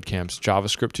free CodeCamp's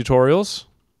JavaScript tutorials,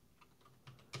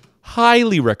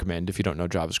 highly recommend if you don't know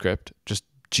JavaScript, just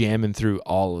jamming through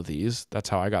all of these. That's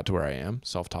how I got to where I am,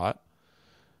 self-taught.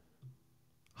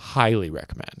 Highly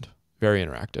recommend. Very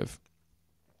interactive.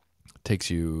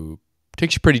 Takes you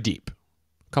pretty deep.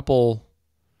 Couple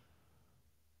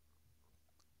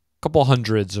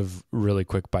hundreds of really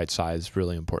quick bite-sized,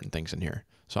 really important things in here.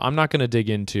 So I'm not going to dig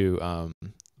into,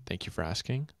 thank you for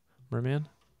asking, Merman.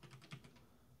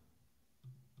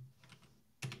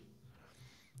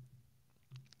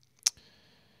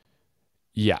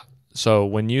 Yeah. So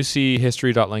when you see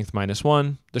history.length minus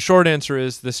 1, the short answer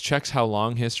is this checks how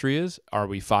long history is. Are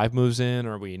we 5 moves in?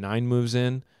 Are we 9 moves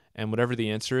in? And whatever the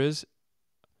answer is,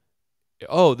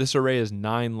 oh, this array is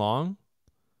 9 long.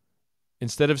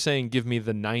 Instead of saying, give me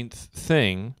the 9th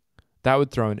thing, that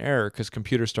would throw an error because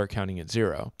computers start counting at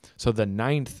 0. So the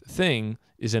 9th thing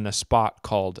is in a spot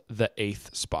called the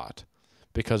 8th spot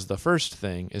because the first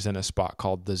thing is in a spot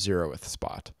called the 0th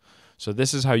spot. So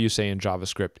this is how you say in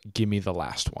JavaScript, give me the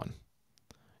last one.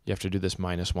 You have to do this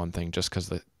minus 1 thing just because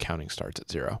the counting starts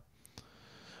at 0.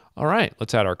 All right,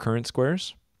 let's add our current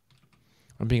squares.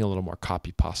 I'm being a little more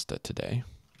copy pasta today.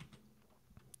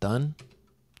 Done.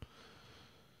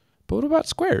 But what about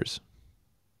squares?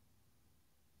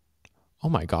 Oh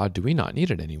my God, do we not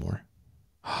need it anymore?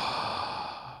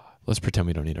 Let's pretend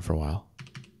we don't need it for a while.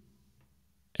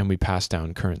 And we pass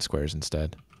down current squares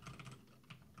instead.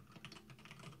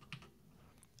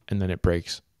 And then it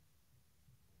breaks.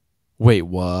 Wait,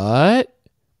 what?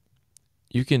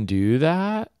 You can do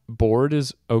that? Board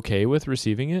is okay with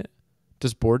receiving it?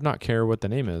 Does board not care what the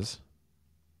name is?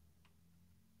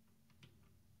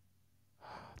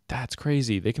 That's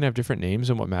crazy. They can have different names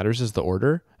and what matters is the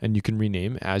order and you can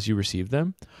rename as you receive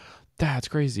them. That's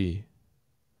crazy.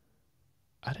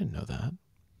 I didn't know that.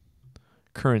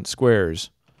 Current squares,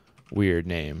 weird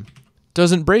name.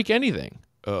 Doesn't break anything.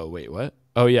 Oh, wait, what?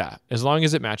 Oh yeah, as long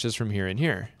as it matches from here and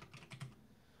here.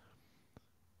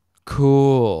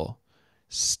 Cool.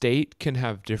 State can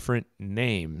have different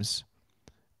names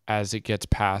as it gets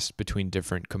passed between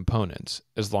different components,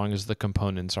 as long as the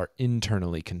components are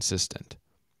internally consistent.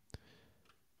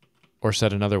 Or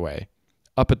said another way,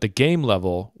 up at the game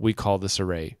level, we call this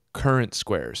array current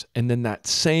squares. And then that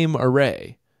same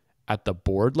array at the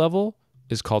board level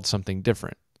is called something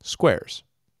different, squares.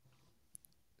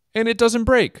 And it doesn't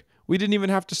break. We didn't even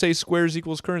have to say squares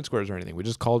equals current squares or anything. We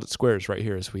just called it squares right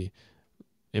here as we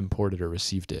imported or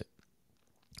received it.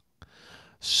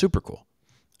 Super cool.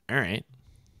 All right.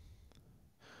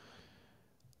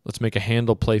 Let's make a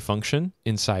handle play function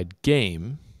inside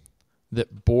game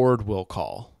that board will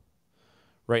call.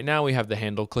 Right now we have the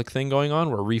handle click thing going on.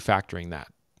 We're refactoring that.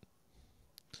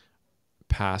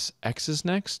 Pass X's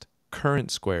next,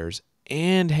 current squares,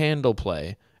 and handle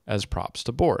play as props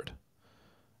to board.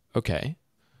 Okay,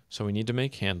 so we need to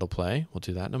make handle play. We'll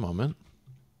do that in a moment.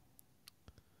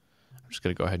 I'm just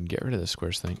going to go ahead and get rid of this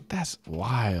squares thing. That's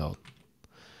wild.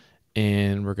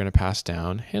 And we're going to pass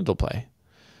down handle play.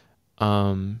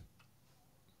 Do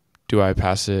I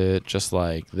pass it just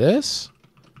like this?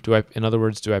 In other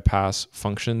words, do I pass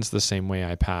functions the same way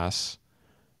I pass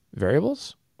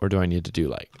variables? Or do I need to do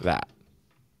like that?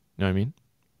 You know what I mean?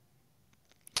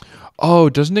 Oh,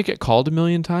 doesn't it get called a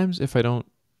million times if I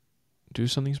don't do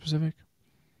something specific?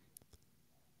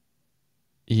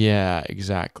 Yeah,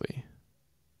 exactly.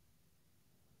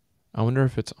 I wonder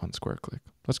if it's on square click.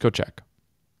 Let's go check.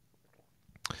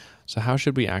 So how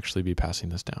should we actually be passing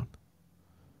this down?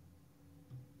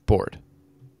 Board.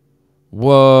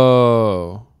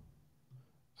 Whoa.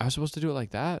 I was supposed to do it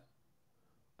like that?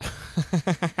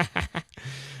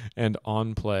 And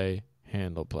on play,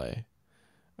 handle play.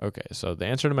 Okay, so the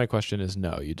answer to my question is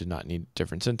no. You did not need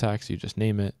different syntax. You just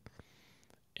name it.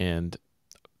 And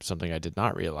something I did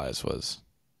not realize was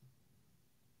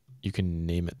you can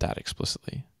name it that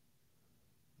explicitly.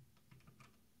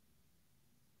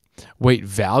 Wait,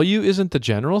 value isn't the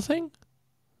general thing?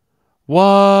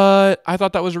 What? I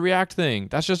thought that was a React thing.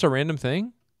 That's just a random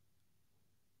thing?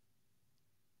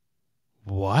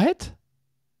 What?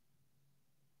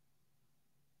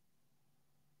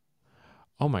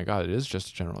 Oh my God, it is just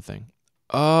a general thing.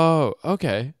 Oh,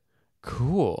 okay.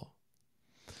 Cool.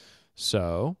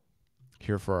 So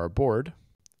here for our board,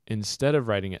 instead of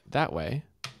writing it that way,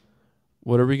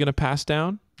 what are we going to pass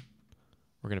down?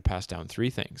 We're going to pass down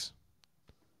three things.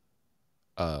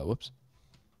 Whoops.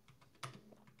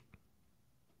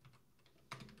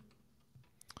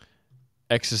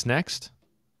 X is next.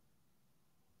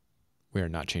 We are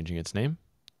not changing its name.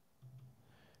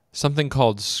 Something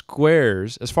called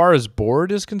squares. As far as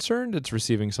board is concerned, it's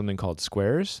receiving something called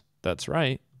squares. That's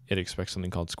right. It expects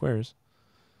something called squares.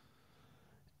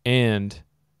 And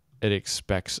it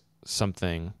expects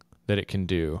something that it can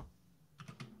do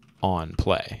on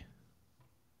play.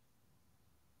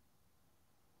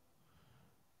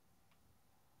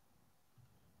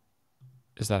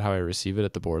 Is that how I receive it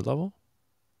at the board level?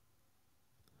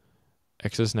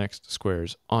 X is next,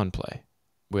 squares, on play,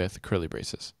 with curly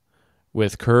braces.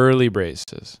 With curly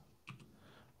braces.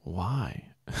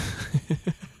 Why?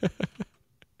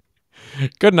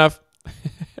 Good enough.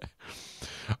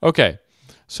 Okay,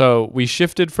 so we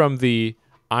shifted from the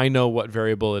I know what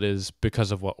variable it is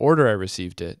because of what order I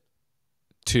received it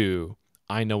to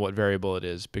I know what variable it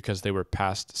is because they were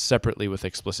passed separately with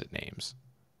explicit names.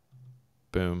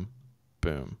 Boom,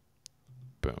 boom,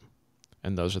 boom.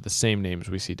 And those are the same names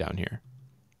we see down here.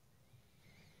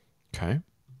 Okay.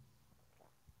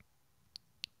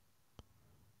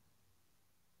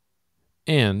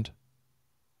 And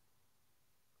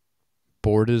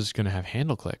board is going to have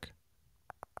handle click.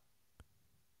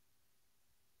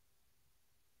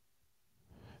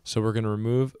 So we're going to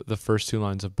remove the first two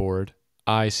lines of board.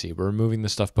 I see. We're removing the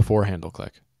stuff before handle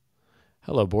click.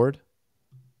 Hello, board.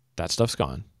 That stuff's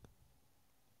gone.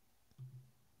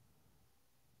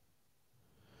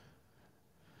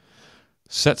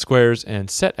 Set squares and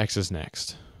set x's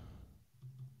next.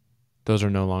 Those are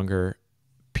no longer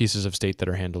pieces of state that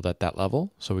are handled at that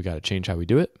level, so we got to change how we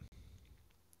do it.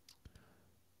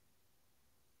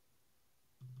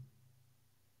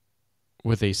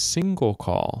 With a single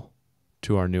call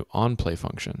to our new onPlay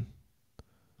function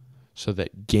so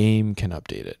that game can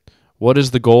update it. What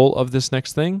is the goal of this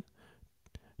next thing?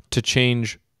 To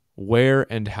change where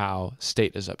and how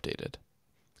state is updated.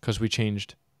 Because we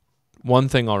changed one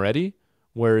thing already,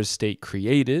 where is state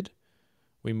created?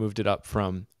 We moved it up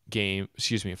from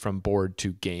from board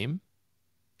to game.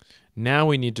 Now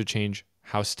we need to change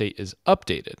how state is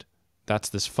updated. That's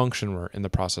this function we're in the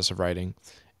process of writing.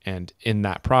 And in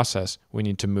that process, we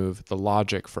need to move the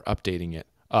logic for updating it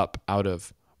up out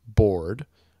of board,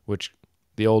 which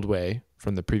the old way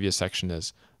from the previous section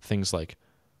is things like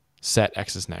set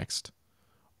x's next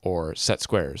or set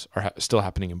squares are still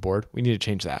happening in board. We need to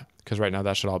change that because right now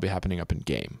that should all be happening up in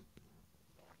game.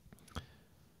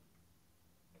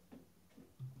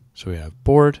 So we have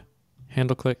board,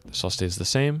 handle click, this all stays the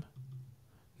same.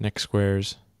 Next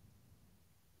squares.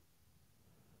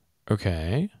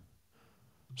 Okay.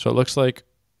 So it looks like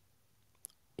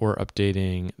we're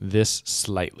updating this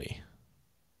slightly.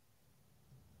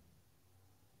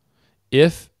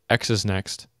 If x is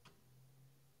next,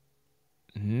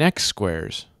 next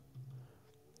squares.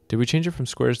 Did we change it from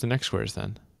squares to next squares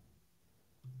then?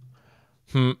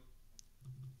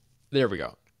 There we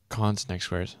go. Const next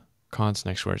squares. Const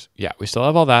next squares. Yeah, we still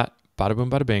have all that. Bada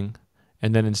boom, bada bing.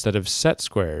 And then instead of set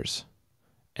squares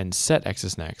and set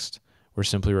x's next, we're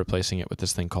simply replacing it with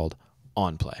this thing called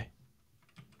onPlay.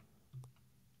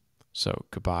 So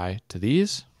goodbye to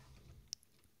these.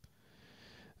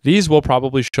 These will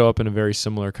probably show up in a very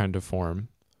similar kind of form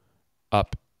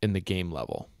up in the game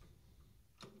level.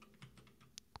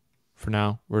 For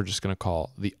now, we're just going to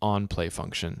call the onPlay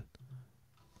function.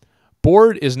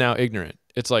 Board is now ignorant.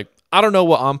 It's like, I don't know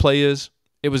what onPlay is.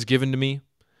 It was given to me.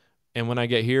 And when I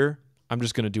get here, I'm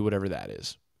just going to do whatever that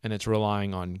is. And it's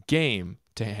relying on game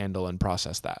to handle and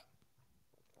process that.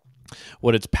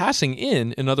 What it's passing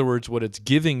in other words, what it's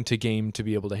giving to game to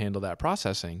be able to handle that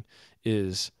processing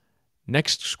is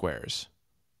next squares.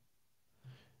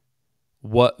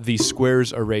 What the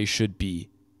squares array should be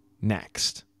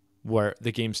next, where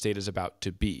the game state is about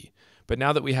to be. But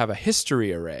now that we have a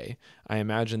history array, I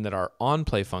imagine that our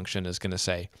onPlay function is going to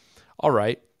say, all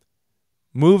right,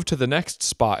 move to the next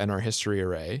spot in our history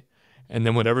array, and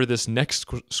then whatever this next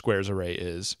squares array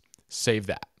is, save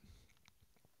that.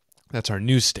 That's our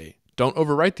new state. Don't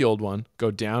overwrite the old one. Go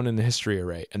down in the history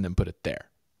array and then put it there.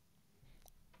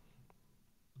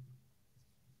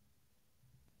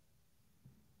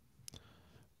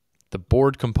 The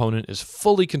board component is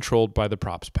fully controlled by the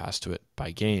props passed to it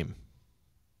by game.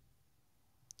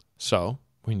 So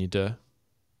we need to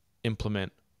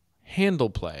implement handle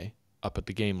play up at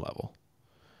the game level.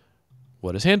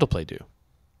 What does handle play do?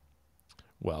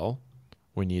 Well,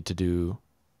 we need to do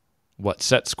what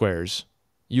set squares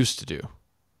used to do.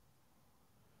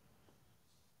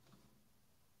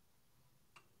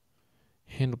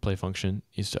 Handle play function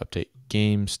needs to update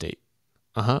game state.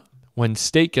 When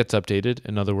state gets updated,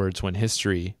 in other words, when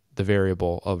history, the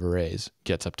variable of arrays,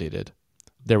 gets updated,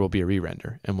 there will be a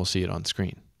re-render, and we'll see it on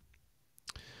screen.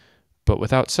 But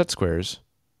without set squares,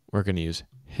 we're going to use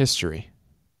history.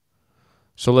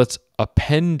 So let's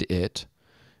append it.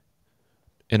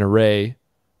 An array,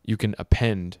 you can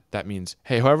append. That means,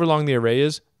 hey, however long the array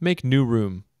is, make new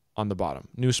room on the bottom.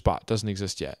 New spot, doesn't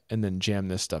exist yet. And then jam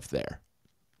this stuff there.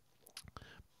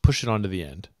 Push it onto the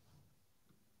end.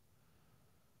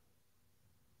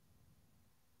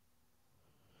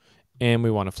 And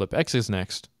we want to flip x's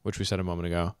next, which we said a moment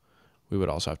ago. We would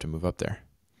also have to move up there.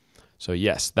 So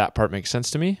yes, that part makes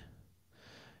sense to me.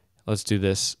 Let's do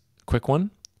this quick one.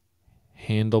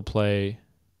 Handle play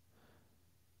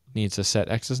needs to set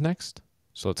x's next.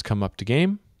 So let's come up to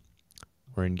game.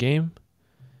 We're in game.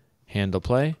 Handle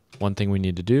play. One thing we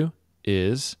need to do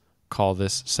is call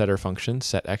this setter function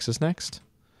set x's next.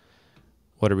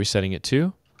 What are we setting it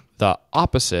to? The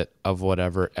opposite of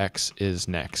whatever x is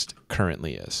next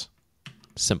currently is.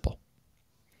 Simple.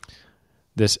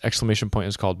 This exclamation point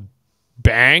is called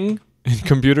bang in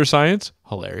computer science.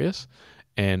 Hilarious.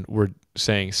 And we're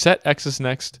saying set x's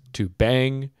next to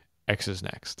bang x's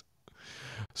next.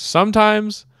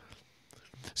 Sometimes,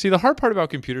 see, the hard part about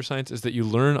computer science is that you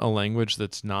learn a language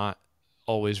that's not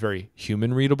always very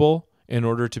human readable in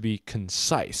order to be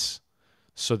concise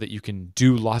so that you can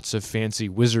do lots of fancy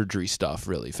wizardry stuff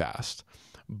really fast.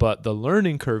 But the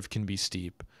learning curve can be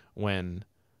steep when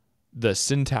the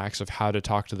syntax of how to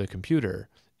talk to the computer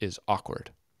is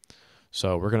awkward.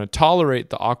 So we're going to tolerate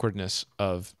the awkwardness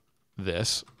of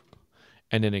this,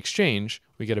 and in exchange,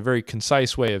 we get a very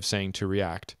concise way of saying to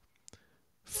React,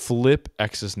 flip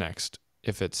x's next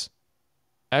if it's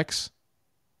x,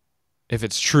 if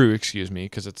it's true, excuse me,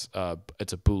 because it's a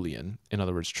Boolean, in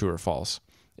other words, true or false.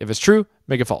 If it's true,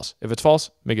 make it false. If it's false,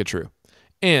 make it true.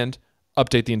 And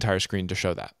update the entire screen to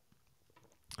show that.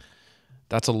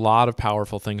 That's a lot of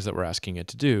powerful things that we're asking it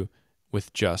to do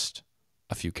with just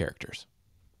a few characters.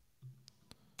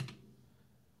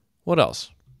 What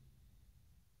else?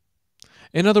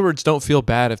 In other words, don't feel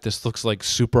bad if this looks like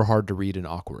super hard to read and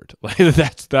awkward.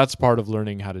 That's part of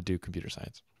learning how to do computer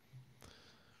science.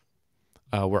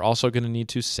 We're also going to need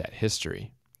to set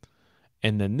history.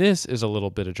 And then this is a little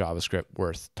bit of JavaScript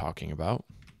worth talking about.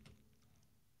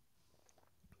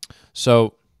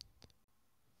 So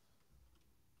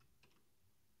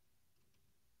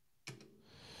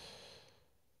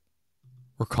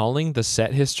we're calling the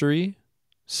set history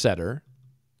setter,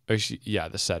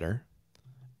 the setter,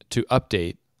 to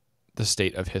update the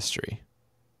state of history,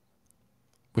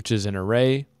 which is an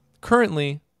array.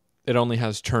 Currently, it only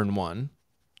has turn 1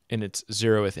 in its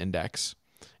 0th index.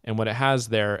 And what it has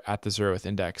there at the 0th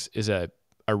index is an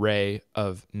array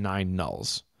of 9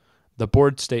 nulls. The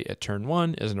board state at turn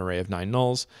 1 is an array of 9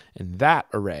 nulls, and that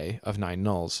array of 9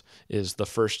 nulls is the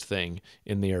first thing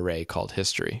in the array called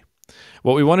history.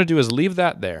 What we want to do is leave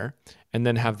that there and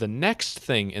then have the next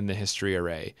thing in the history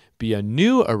array be a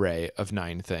new array of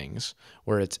 9 things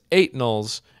where it's 8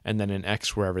 nulls and then an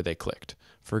X wherever they clicked.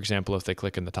 For example, if they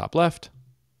click in the top left,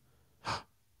 it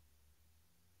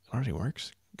already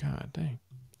works. God dang.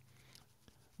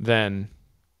 Then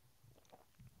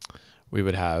we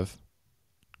would have,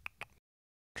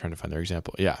 trying to find their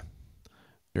example. Yeah.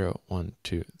 0, 1,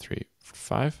 2, 3,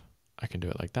 5. I can do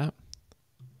it like that.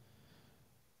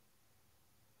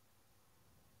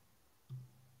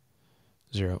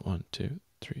 0, 1, 2,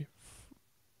 3,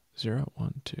 0,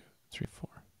 1, 2, 3, 4.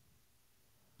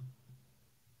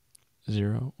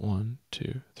 0, 1,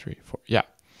 2, 3, 4. Yeah.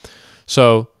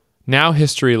 So now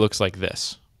history looks like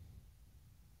this.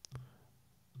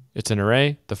 It's an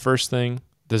array. The first thing,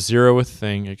 the 0th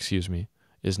thing,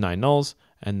 is 9 nulls.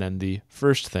 And then the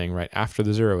first thing right after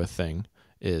the 0th thing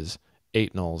is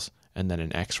 8 nulls and then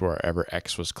an X wherever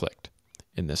X was clicked.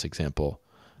 In this example,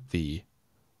 the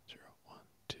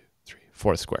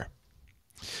 4th square.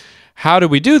 How do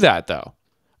we do that, though?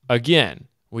 Again,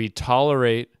 we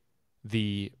tolerate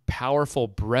the powerful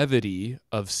brevity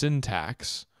of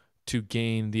syntax to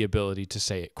gain the ability to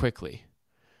say it quickly.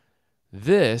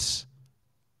 This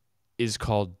is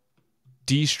called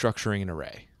destructuring an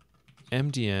array.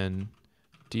 MDN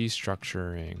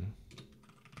destructuring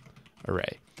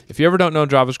array. If you ever don't know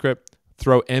JavaScript,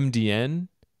 throw MDN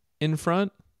in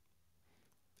front,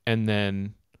 and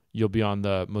then you'll be on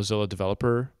the Mozilla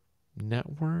Developer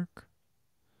Network.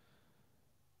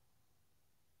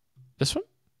 This one?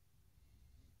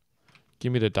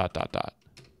 Give me the ...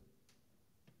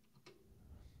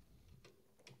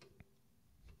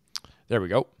 There we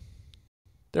go.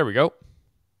 There we go.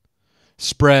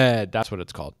 Spread. That's what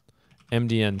it's called.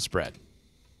 MDN spread.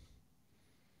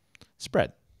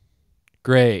 Spread.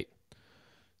 Great.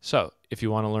 So if you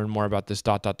want to learn more about this ...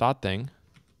 thing,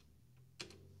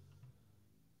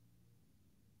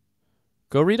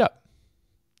 go read up.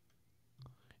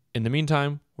 In the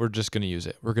meantime, we're just going to use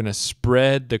it. We're going to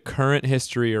spread the current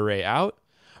history array out.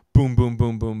 Boom, boom,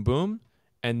 boom, boom, boom.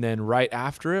 And then right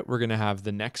after it, we're going to have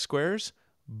the next squares.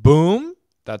 Boom.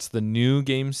 That's the new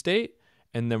game state.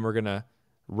 And then we're going to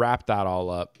wrap that all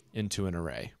up into an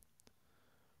array.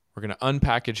 We're going to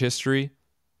unpackage history,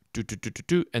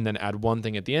 and then add one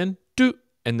thing at the end,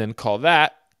 and then call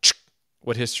that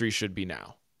what history should be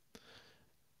now.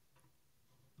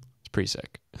 It's pretty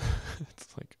sick.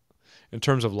 It's like, in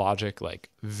terms of logic, like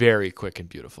very quick and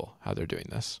beautiful how they're doing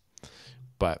this.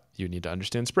 But you need to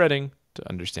understand spreading to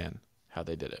understand how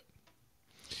they did it.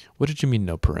 What did you mean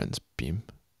no parens, Beam?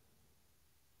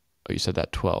 Oh, you said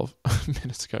that 12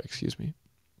 minutes ago, excuse me.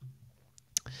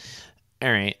 All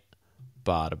right.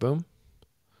 Bada boom.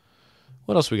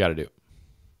 What else we got to do?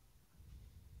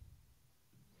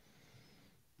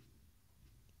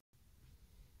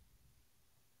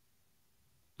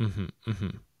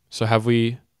 So have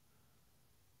we...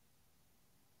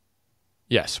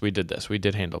 Yes, we did this. We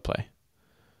did handle play.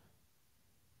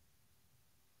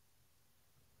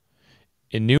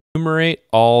 Enumerate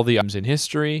all the items in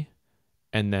history,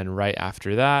 and then right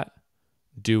after that,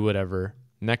 do whatever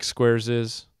next squares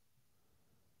is.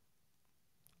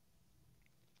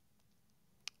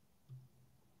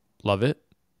 Love it.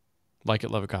 Like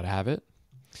it, love it, gotta have it.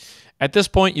 At this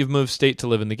point, you've moved state to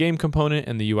live in the game component,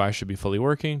 and the UI should be fully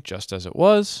working just as it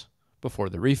was before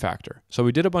the refactor. So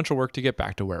we did a bunch of work to get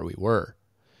back to where we were.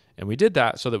 And we did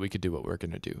that so that we could do what we're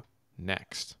going to do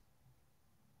next.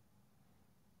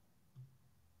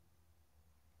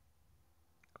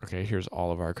 Okay, here's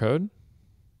all of our code.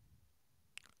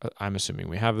 I'm assuming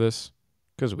we have this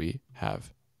because we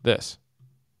have this.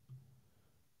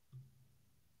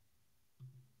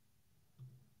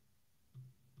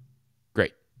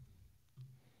 Great.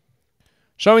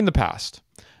 Showing the past.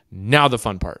 Now the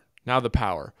fun part. Now the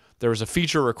power. There was a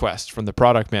feature request from the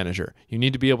product manager. You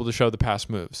need to be able to show the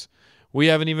past moves. We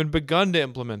haven't even begun to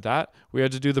implement that. We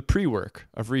had to do the pre-work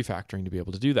of refactoring to be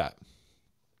able to do that.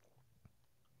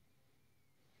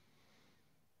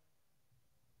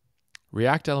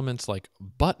 React elements like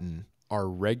button are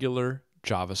regular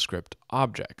JavaScript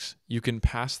objects. You can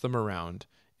pass them around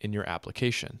in your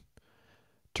application.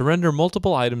 To render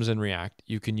multiple items in React,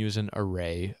 you can use an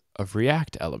array of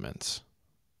React elements.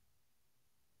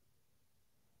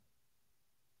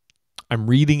 I'm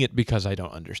reading it because I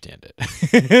don't understand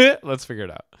it. Let's figure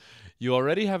it out. You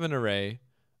already have an array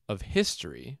of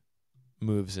history,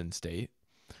 moves in state.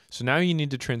 So now you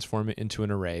need to transform it into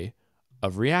an array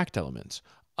of React elements.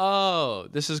 Oh,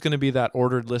 this is going to be that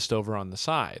ordered list over on the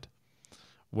side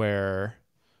where,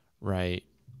 right,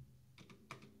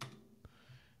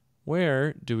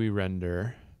 where do we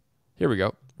render? Here we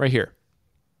go, right here.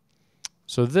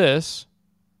 So this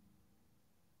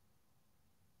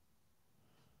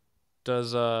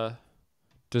does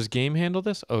game handle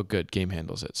this? Oh, good, game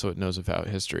handles it, so it knows about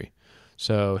history.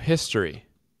 So history,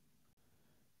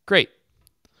 great.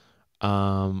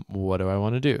 What do I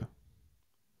want to do?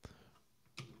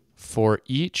 For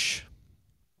each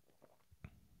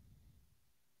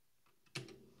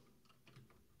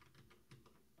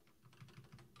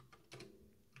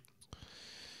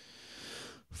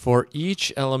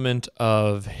element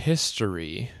of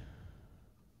history,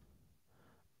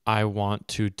 I want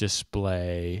to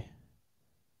display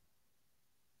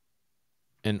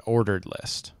an ordered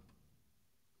list.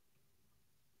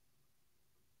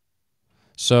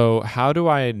 So how do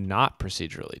I not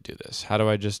procedurally do this? How do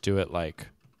I just do it like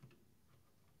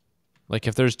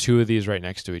if there's two of these right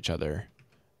next to each other,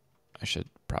 I should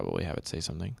probably have it say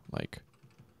something like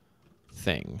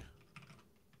thing.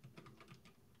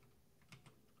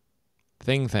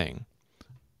 Thing.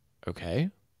 Okay.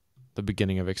 The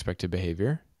beginning of expected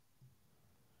behavior.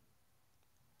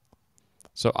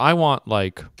 So I want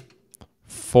like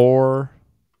for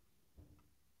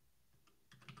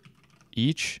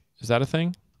each. Is that a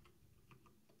thing?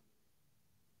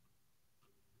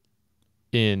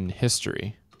 In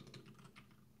history.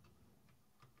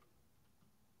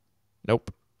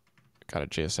 Nope. Gotta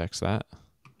JSX that.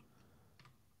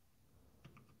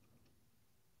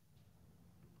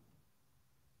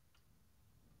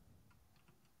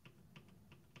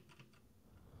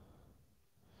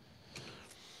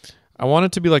 I want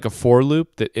it to be like a for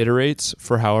loop that iterates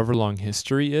for however long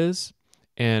history is.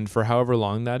 And for however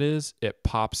long that is, it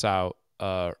pops out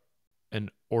an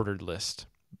ordered list,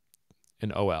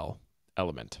 an OL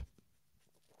element.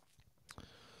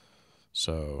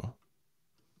 So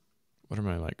what am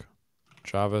I like?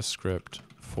 JavaScript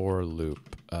for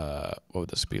loop. What would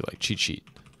this be like? Cheat sheet.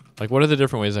 Like, what are the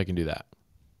different ways I can do that?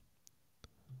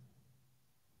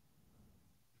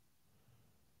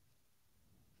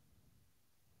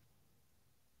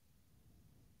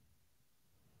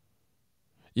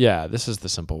 Yeah, this is the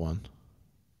simple one.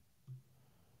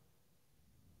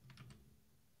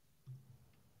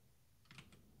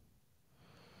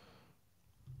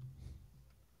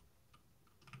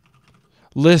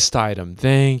 List item.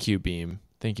 Thank you, Beam.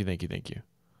 Thank you, thank you, thank you.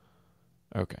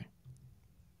 Okay.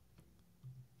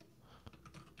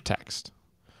 Text.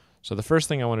 So the first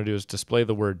thing I want to do is display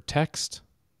the word text.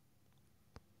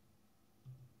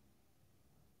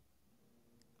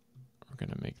 We're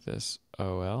going to make this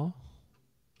OL.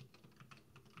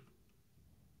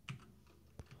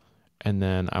 And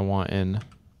then I want in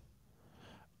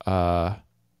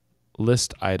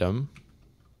list item.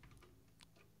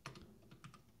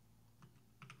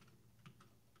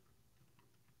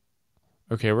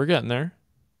 Okay, we're getting there.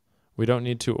 We don't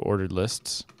need two ordered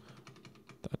lists.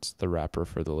 That's the wrapper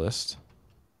for the list.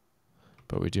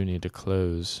 But we do need to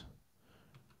close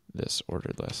this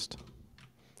ordered list.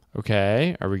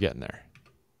 Okay, are we getting there?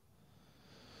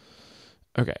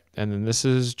 Okay, and then this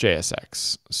is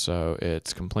JSX. So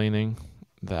it's complaining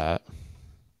that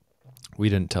we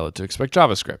didn't tell it to expect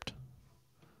JavaScript.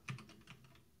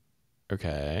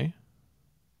 Okay.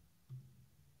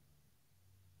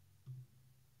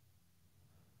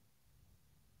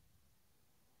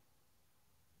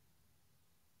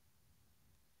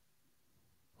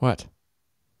 What?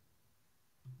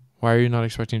 Why are you not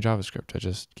expecting JavaScript? I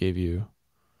just gave you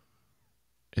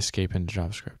escape into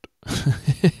JavaScript.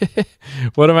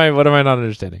 What am I not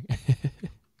understanding?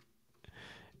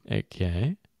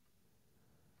 Okay.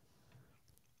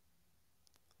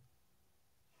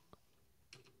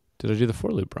 Did I do the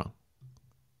for loop wrong?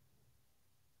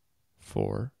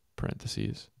 For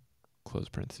parentheses, close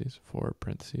parentheses, for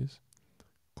parentheses,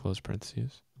 close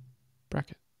parentheses,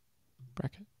 bracket,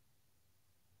 bracket.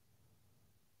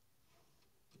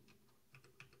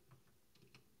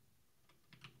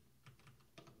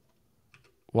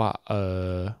 Wow.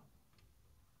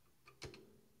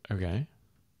 Okay.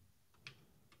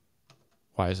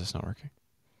 Why is this not working?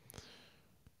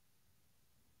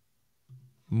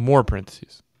 More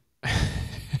parentheses.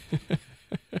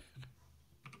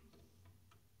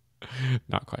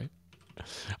 Not quite.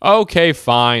 Okay,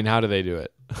 fine. How do they do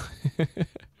it?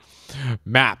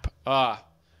 Map.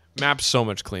 Map's so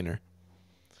much cleaner.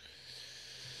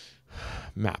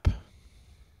 Map.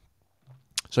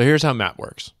 So here's how map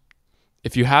works.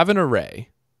 If you have an array,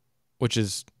 which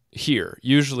is here,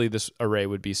 usually this array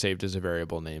would be saved as a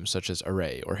variable name, such as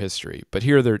array or history. But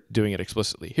here they're doing it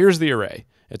explicitly. Here's the array.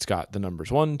 It's got the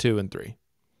numbers 1, 2, and 3.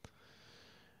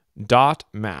 Dot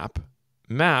map.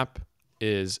 Map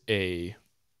is it's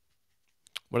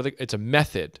a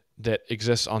method that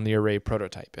exists on the array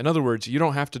prototype. In other words, you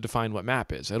don't have to define what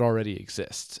map is. It already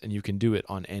exists, and you can do it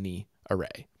on any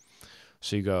array.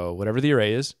 So you go, whatever the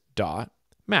array is, dot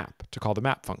map to call the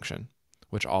map function,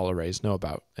 which all arrays know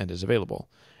about and is available.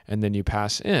 And then you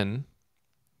pass in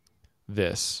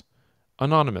this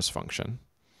anonymous function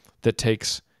that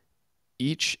takes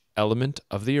each element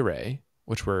of the array,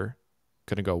 which we're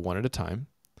going to go one at a time.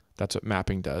 That's what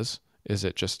mapping does, is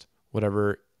it just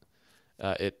whatever,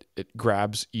 it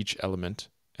grabs each element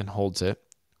and holds it.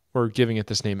 We're giving it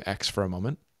this name X for a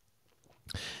moment.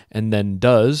 And then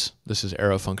does, this is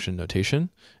arrow function notation.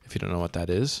 If you don't know what that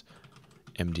is,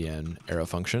 MDN arrow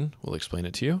function will explain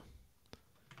it to you.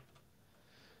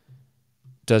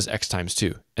 Does X times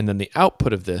 2. And then the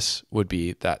output of this would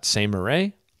be that same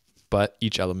array, but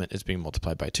each element is being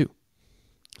multiplied by 2.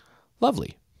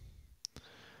 Lovely.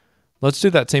 Let's do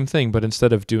that same thing, but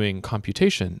instead of doing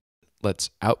computation, let's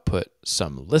output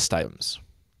some list items.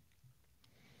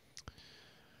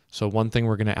 So one thing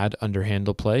we're going to add under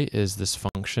handle play is this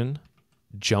function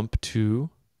jump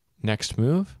to next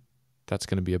move. That's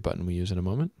going to be a button we use in a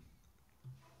moment.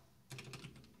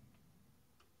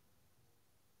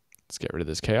 Let's get rid of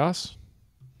this chaos.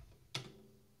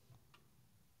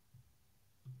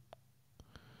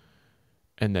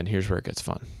 And then here's where it gets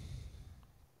fun.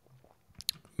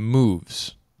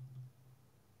 Moves.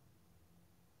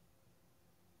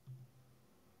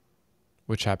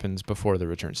 Which happens before the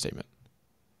return statement.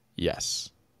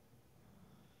 Yes.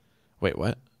 Wait,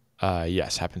 what?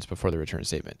 Yes, happens before the return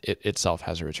statement. It itself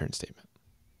has a return statement.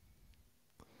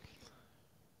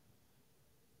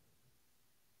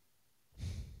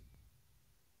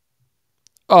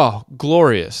 Oh,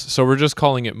 glorious. So we're just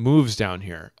calling it moves down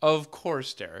here. Of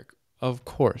course, Derek. Of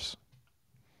course.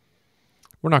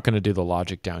 We're not going to do the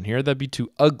logic down here. That'd be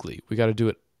too ugly. We got to do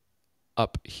it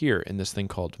up here in this thing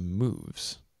called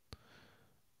moves.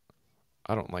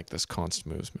 I don't like this const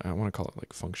moves. I want to call it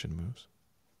like function moves.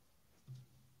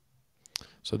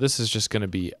 So this is just going to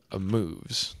be a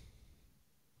moves,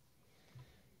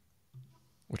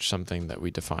 which is something that we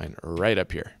define right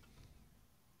up here.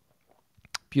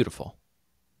 Beautiful.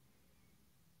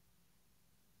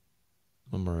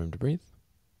 One more room to breathe.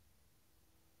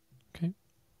 Okay.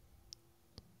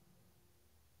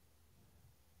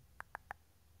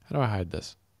 How do I hide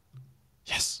this?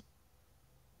 Yes.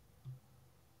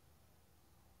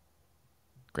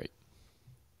 Great.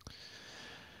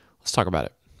 Let's talk about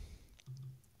it.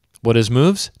 What is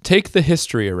moves? Take the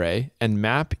history array and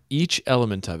map each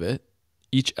element of it.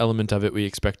 Each element of it we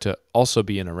expect to also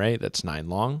be an array that's 9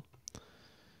 long.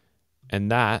 And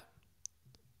that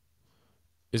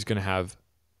is going to have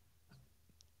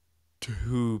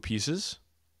 2 pieces.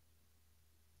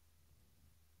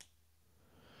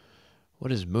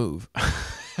 What is move?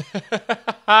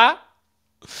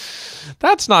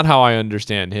 That's not how I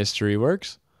understand history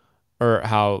works, or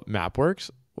how map works.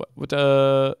 What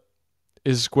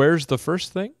is squares the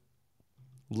first thing?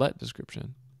 Let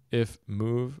description. If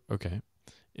move, okay.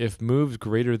 If move's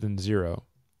greater than 0.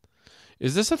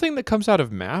 Is this a thing that comes out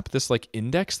of map? This like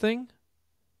index thing?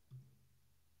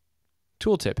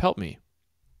 Tooltip, help me.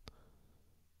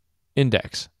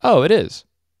 Index. Oh, it is.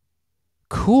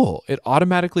 Cool. It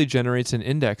automatically generates an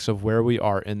index of where we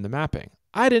are in the mapping.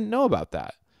 I didn't know about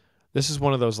that. This is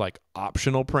one of those like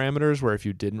optional parameters where if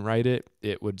you didn't write it,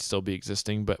 it would still be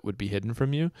existing but would be hidden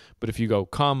from you. But if you go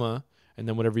comma and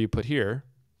then whatever you put here,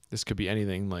 this could be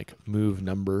anything like move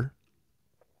number.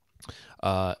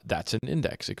 That's an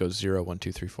index. It goes 0, 1,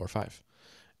 2, 3, 4, 5.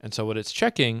 And so what it's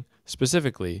checking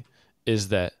specifically is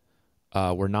that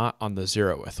we're not on the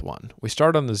 0th one. We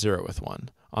start on the 0th one.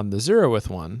 On the 0th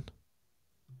one,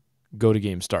 go to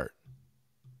game start.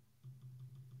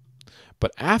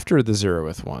 But after the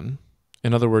 0th one,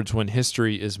 in other words, when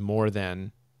history is more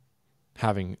than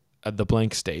having the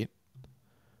blank state,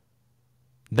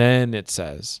 then it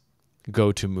says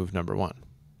go to move number 1.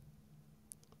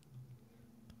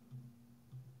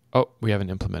 Oh, we haven't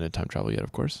implemented time travel yet,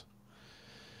 of course.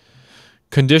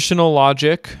 Conditional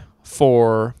logic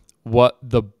for what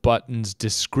the button's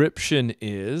description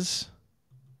is.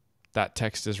 That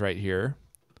text is right here.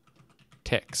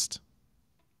 Text.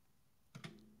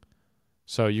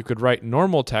 So you could write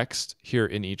normal text here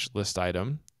in each list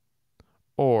item,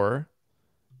 or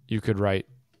you could write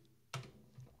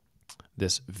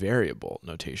this variable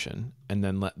notation and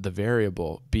then let the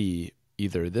variable be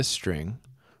either this string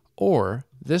or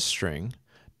this string,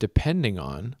 depending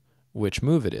on which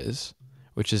move it is,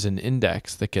 which is an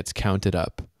index that gets counted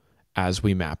up as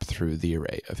we map through the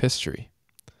array of history.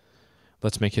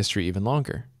 Let's make history even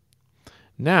longer.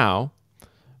 Now,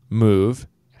 move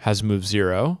has move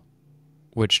 0,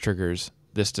 which triggers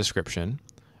this description,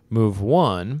 move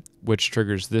 1, which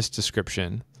triggers this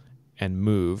description, and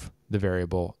move, the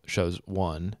variable shows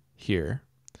 1 here,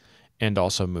 and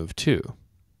also move 2.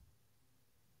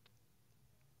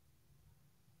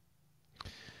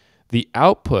 The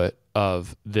output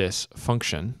of this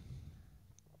function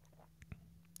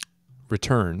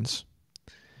returns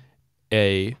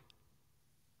an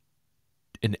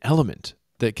element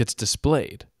that gets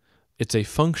displayed. It's a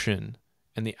function,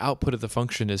 and the output of the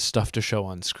function is stuff to show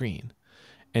on screen.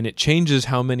 And it changes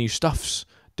how many stuffs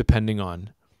depending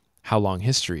on how long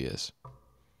history is.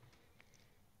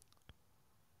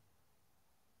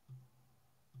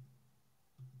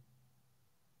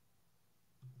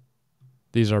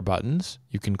 These are buttons.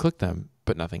 You can click them,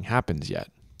 but nothing happens yet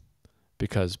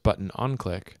because button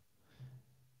onClick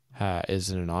is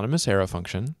an anonymous arrow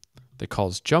function that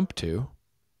calls jump to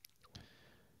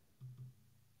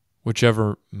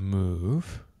whichever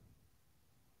move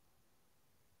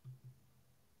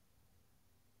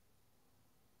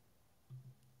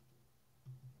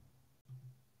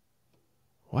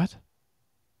What?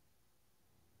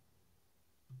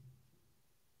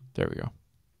 There we go.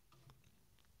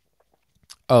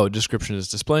 Oh, description is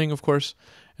displaying, of course,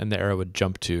 and the arrow would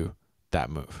jump to that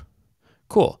move.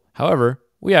 Cool. However,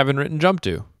 we haven't written jump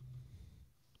to.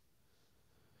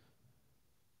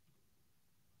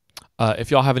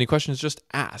 If y'all have any questions, just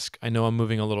ask. I know I'm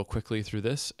moving a little quickly through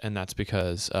this, and that's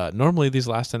because normally these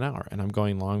last an hour, and I'm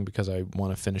going long because I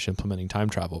want to finish implementing time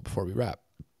travel before we wrap.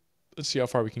 Let's see how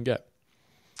far we can get.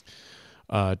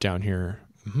 Down here.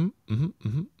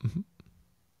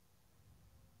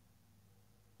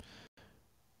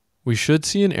 We should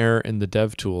see an error in the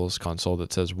DevTools console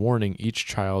that says, warning, each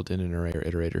child in an array or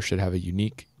iterator should have a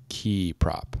unique key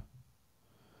prop.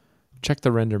 Check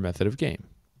the render method of game.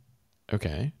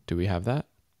 Okay, do we have that?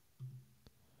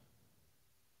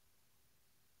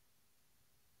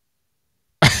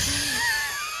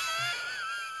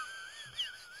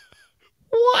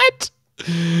 What?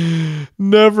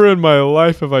 Never in my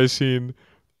life have I seen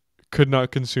could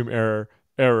not consume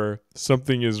error.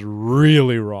 Something is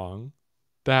really wrong.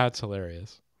 That's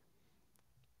hilarious.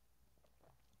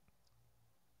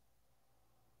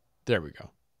 There we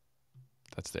go.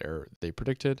 That's the error they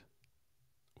predicted.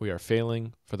 We are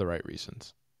failing for the right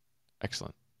reasons.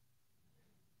 Excellent.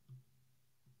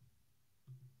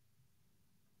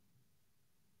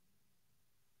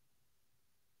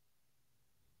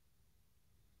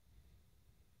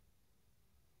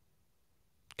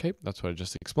 Okay, that's what I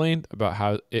just explained about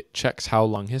how it checks how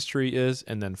long history is,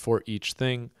 and then for each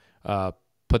thing,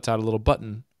 puts out a little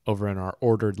button over in our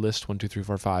ordered list 1, 2, 3,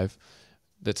 4, 5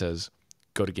 that says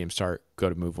go to game start, go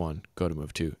to move 1, go to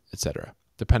move 2, etc.,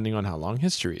 depending on how long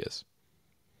history is.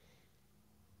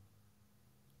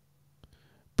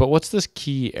 But what's this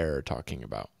key error talking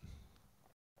about?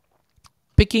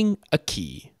 Picking a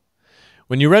key.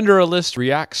 When you render a list,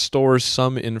 React stores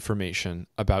some information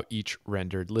about each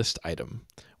rendered list item.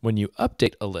 When you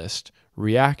update a list,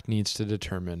 React needs to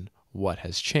determine what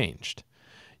has changed.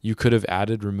 You could have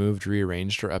added, removed,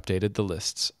 rearranged, or updated the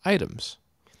list's items.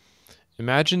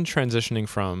 Imagine transitioning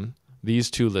from these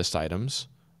two list items,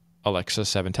 Alexa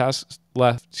 7 tasks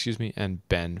left, and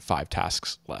Ben 5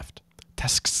 tasks left.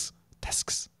 Tasks,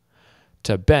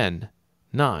 to Ben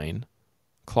 9,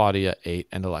 Claudia 8,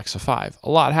 and Alexa 5. A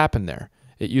lot happened there.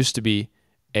 It used to be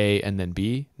A and then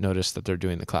B. Notice that they're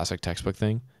doing the classic textbook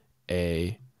thing.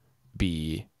 A,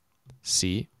 B,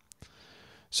 C.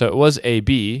 So it was A,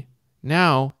 B.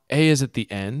 Now A is at the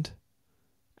end,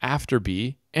 after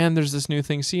B, and there's this new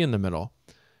thing C in the middle.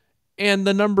 And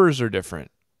the numbers are different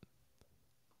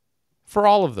for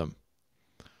all of them.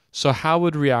 So how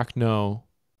would React know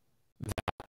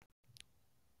that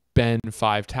Ben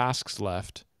 5 tasks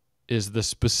left is the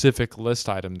specific list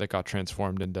item that got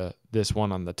transformed into this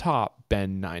one on the top,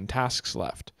 Ben 9 tasks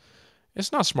left?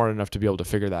 It's not smart enough to be able to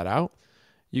figure that out.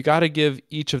 You got to give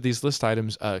each of these list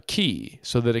items a key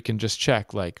so that it can just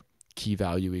check like key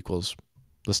value equals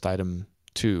list item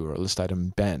 2 or list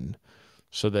item Ben,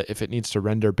 so that if it needs to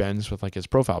render Ben's with like his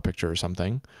profile picture or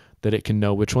something, that it can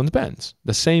know which one's Ben's.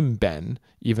 The same Ben,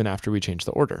 even after we change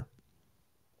the order.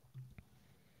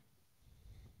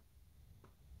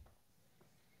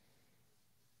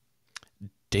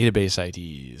 Database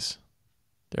IDs.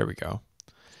 There we go.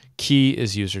 Key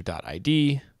is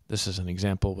user.id. This is an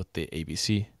example with the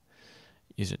ABC.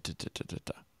 Use it.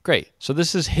 Great. So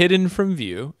this is hidden from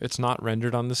view. It's not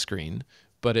rendered on the screen,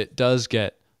 but it does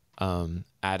get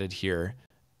added here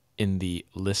in the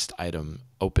list item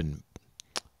open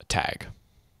tag.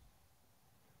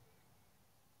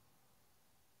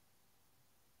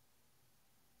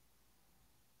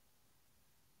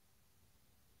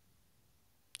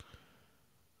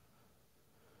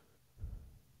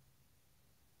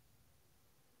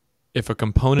 If a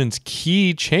component's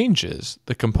key changes,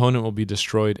 the component will be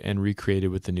destroyed and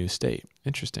recreated with the new state.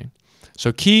 Interesting.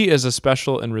 So key is a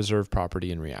special and reserved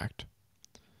property in React.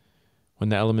 When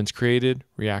the element's created,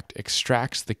 React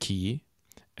extracts the key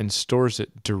and stores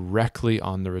it directly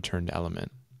on the returned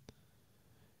element.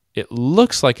 It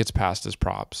looks like it's passed as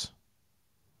props.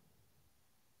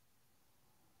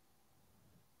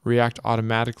 React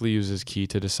automatically uses key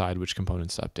to decide which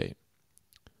components to update.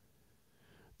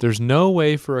 There's no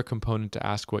way for a component to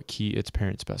ask what key its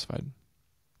parent specified.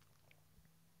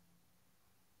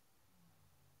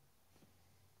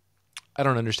 I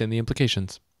don't understand the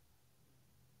implications.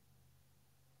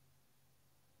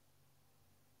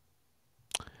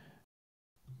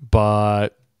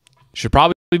 But you should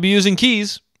probably be using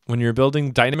keys when you're building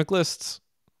dynamic lists.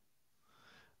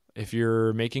 If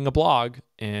you're making a blog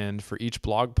and for each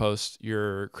blog post,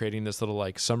 you're creating this little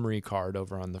like summary card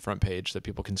over on the front page that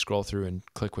people can scroll through and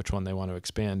click which one they want to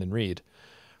expand and read,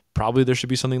 probably there should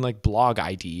be something like blog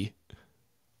ID.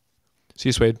 See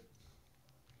you, Suede.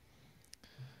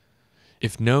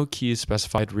 If no key is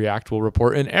specified, React will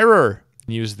report an error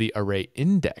and use the array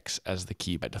index as the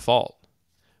key by default.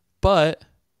 But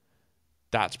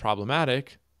that's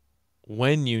problematic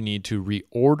when you need to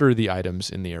reorder the items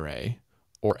in the array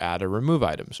or add or remove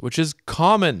items, which is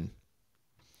common.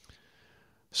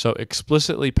 So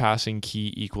explicitly passing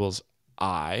key equals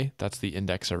I, that's the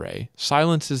index array,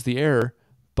 silences the error,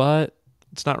 but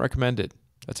it's not recommended.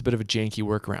 That's a bit of a janky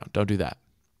workaround. Don't do that.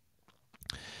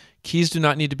 Keys do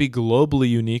not need to be globally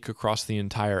unique across the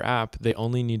entire app. They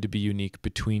only need to be unique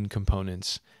between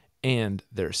components and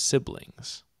their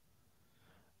siblings.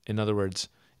 In other words,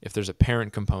 if there's a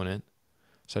parent component,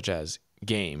 such as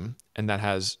game, and that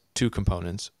has two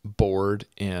components, board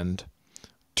and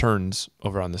turns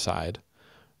over on the side,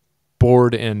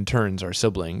 board and turns are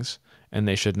siblings, and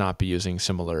they should not be using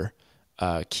similar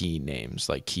key names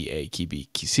like key A, key B,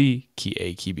 key C, key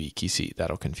A, key B, key C.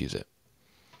 That'll confuse it.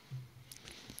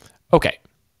 Okay.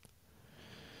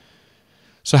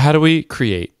 So how do we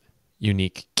create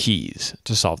unique keys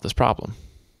to solve this problem?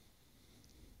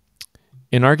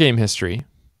 In our game history,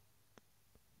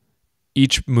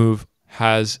 each move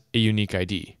has a unique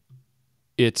ID.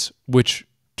 It's which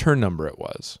turn number it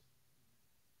was.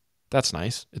 That's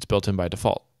nice. It's built in by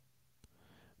default.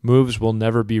 Moves will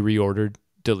never be reordered,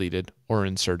 deleted, or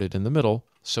inserted in the middle,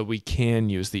 so we can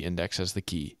use the index as the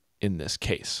key in this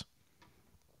case.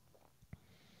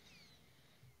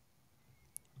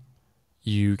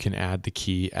 You can add the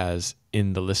key as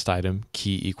in the list item,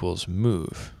 key equals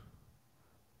move.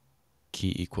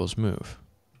 Key equals move.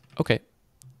 Okay.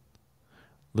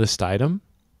 List item.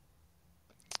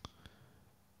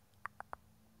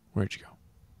 Where'd you go?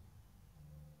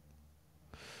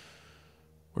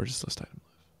 Where does list item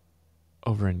live?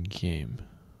 Over in game.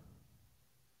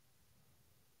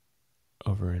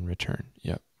 Over in return.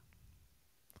 Yep.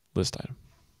 List item.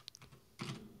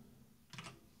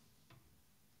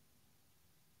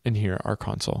 And here our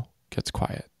console gets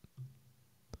quiet.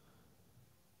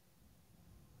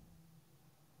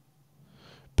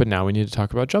 But now we need to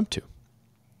talk about jump to.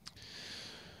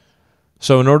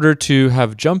 So in order to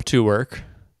have jump to work,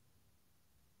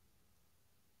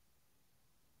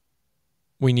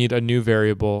 we need a new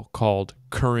variable called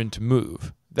current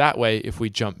move. That way, if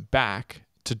we jump back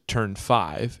to turn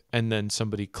 5 and then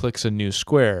somebody clicks a new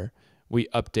square, we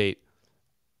update.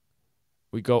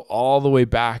 We go all the way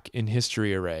back in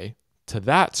history array to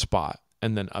that spot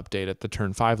and then update at the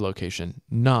turn 5 location,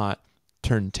 not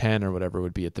turn 10 or whatever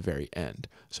would be at the very end.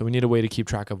 So we need a way to keep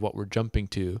track of what we're jumping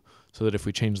to so that if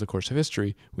we change the course of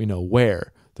history, we know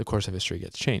where the course of history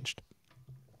gets changed.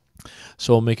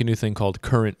 So we'll make a new thing called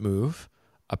current move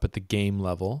up at the game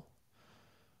level.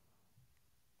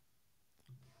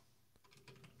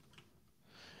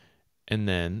 And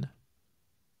then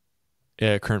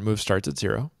current move starts at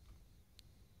 0.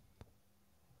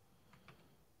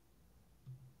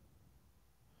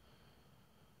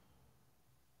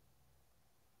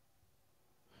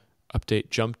 Update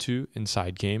jump to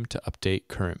inside game to update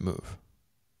current move.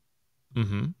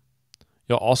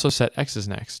 You'll also set X's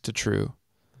next to true.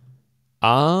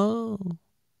 When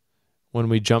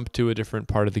we jump to a different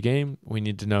part of the game, we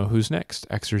need to know who's next,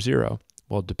 X or 0.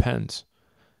 Well, it depends.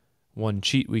 One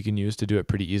cheat we can use to do it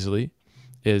pretty easily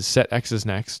is set X's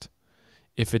next.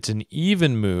 If it's an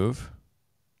even move,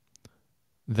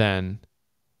 then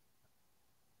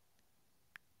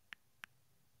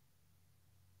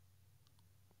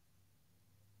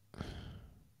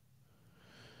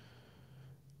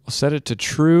set it to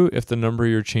true if the number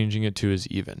you're changing it to is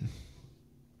even.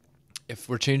 If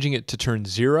we're changing it to turn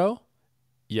 0,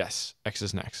 yes, X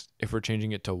is next. If we're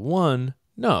changing it to 1,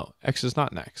 no, X is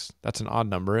not next. That's an odd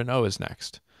number and O is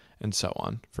next, and so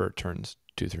on for turns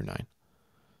 2 through 9.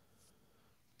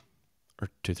 Or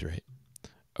 2 through 8.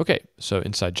 Okay, so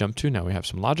inside jump to, now we have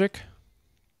some logic.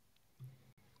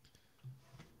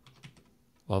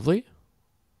 Lovely.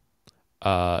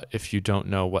 If you don't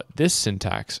know what this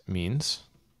syntax means,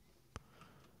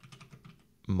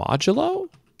 modulo?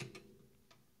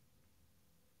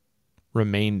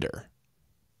 Remainder.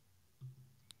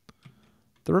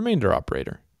 The remainder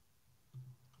operator.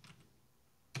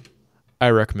 I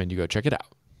recommend you go check it out.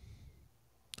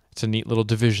 It's a neat little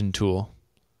division tool.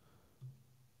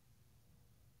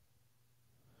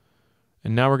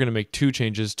 And now we're going to make 2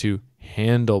 changes to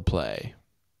handle play.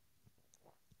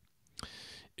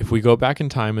 If we go back in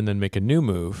time and then make a new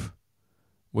move,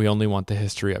 we only want the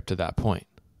history up to that point.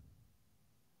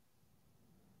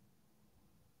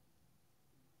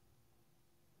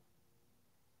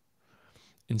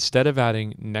 Instead of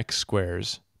adding next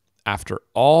squares after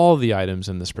all the items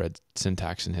in the spread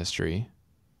syntax in history,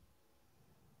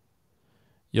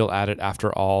 you'll add it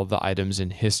after all the items in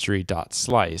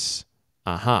history.slice.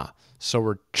 So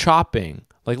we're chopping,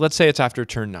 like let's say it's after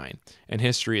turn 9 and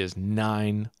history is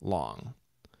 9 long,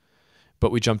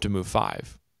 but we jump to move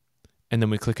 5 and then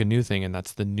we click a new thing and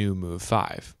that's the new move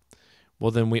 5.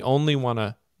 Well, then we only want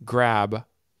to grab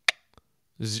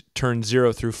turn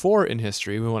 0 through 4 in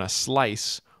history. We want to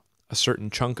slice a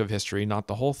certain chunk of history, not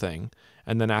the whole thing.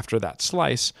 And then after that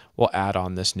slice, we'll add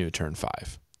on this new turn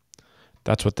 5.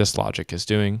 That's what this logic is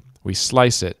doing. We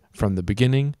slice it from the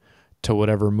beginning to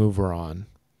whatever move we're on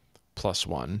plus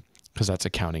 1, because that's a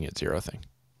counting at 0 thing.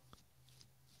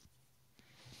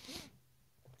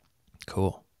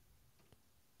 Cool.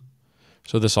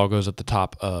 So this all goes at the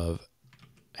top of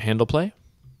handle play.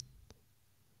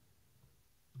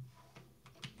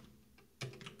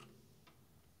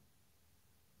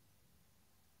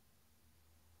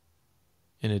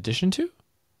 In addition to?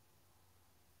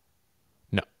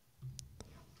 No.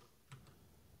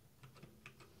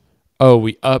 Oh,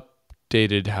 we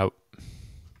updated how...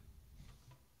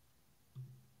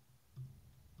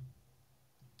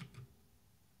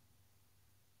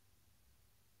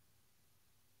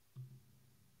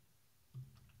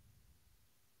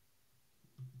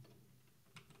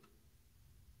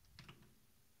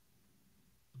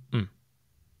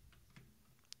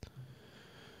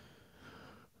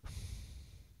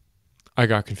 I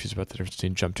got confused about the difference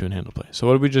between jump to and handle play. So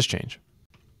what did we just change?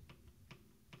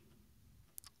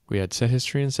 We had set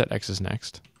history and set X is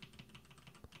next.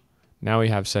 Now we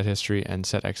have set history and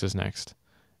set X is next.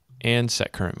 And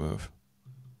set current move,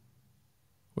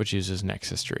 which uses next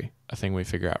history, a thing we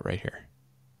figure out right here.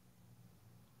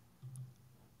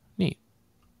 Neat.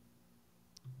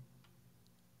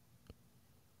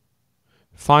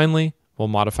 Finally, we'll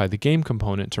modify the game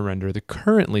component to render the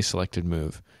currently selected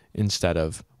move instead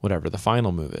of whatever the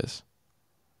final move is.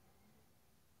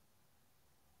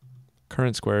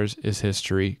 Current squares is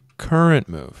history, current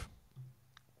move.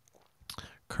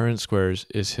 Current squares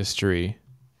is history,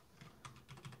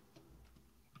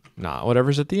 not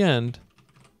whatever's at the end,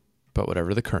 but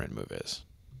whatever the current move is.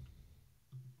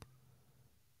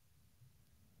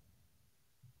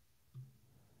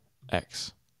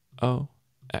 X, O,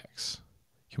 X.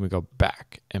 Can we go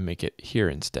back and make it here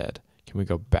instead? Can we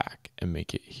go back and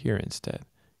make it here instead?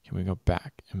 Can we go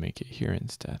back and make it here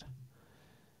instead?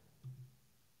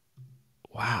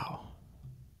 Wow.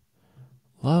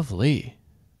 Lovely.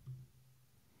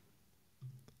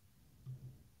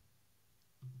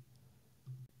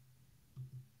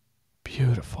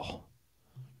 Beautiful.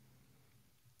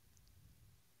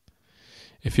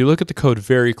 If you look at the code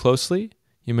very closely,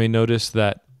 you may notice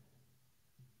that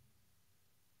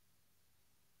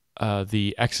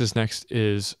the X is next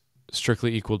is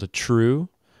strictly equal to true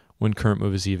when current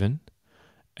move is even,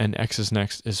 and X is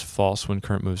next is false when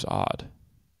current move is odd.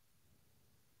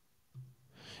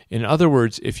 In other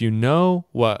words, if you know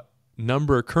what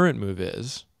number current move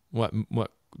is, what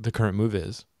the current move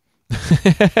is,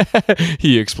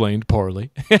 he explained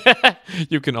poorly,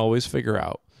 you can always figure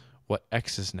out what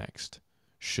X is next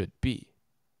should be.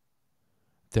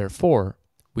 Therefore,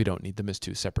 we don't need them as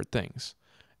two separate things.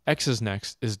 X is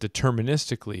next is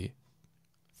deterministically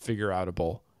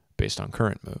figure-outable based on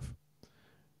current move.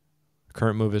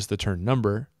 Current move is the turn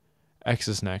number. X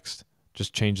is next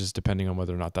just changes depending on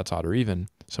whether or not that's odd or even,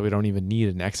 so we don't even need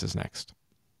an X is next.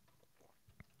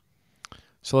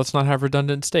 So let's not have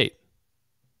redundant state.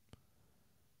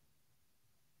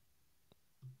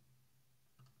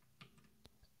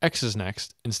 X is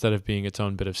next, instead of being its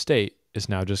own bit of state, is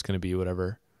now just going to be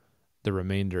whatever the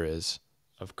remainder is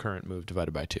of current move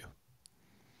divided by 2.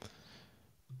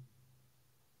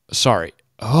 Sorry.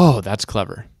 Oh, that's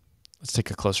clever. Let's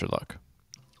take a closer look.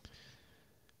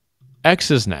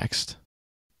 X is next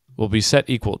will be set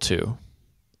equal to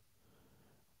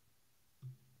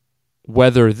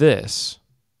whether this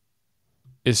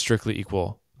is strictly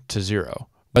equal to 0,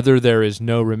 whether there is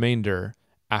no remainder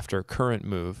after current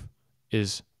move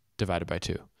is divided by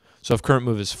 2. So if current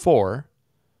move is 4,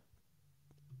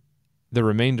 the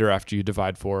remainder after you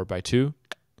divide 4 by 2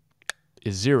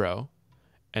 is 0,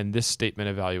 and this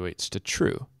statement evaluates to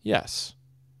true. Yes,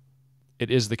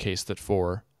 it is the case that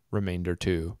 4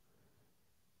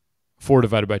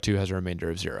 divided by 2 has a remainder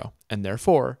of 0, and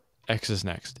therefore X is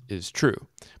next is true.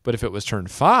 But if it was turn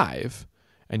 5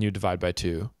 and you divide by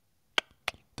 2,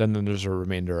 then there's a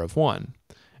remainder of 1,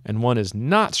 and 1 is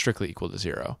not strictly equal to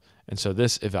 0, and so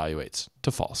this evaluates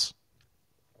to false.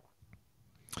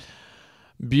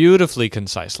 Beautifully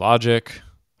concise logic,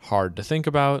 hard to think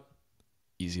about,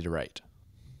 easy to write.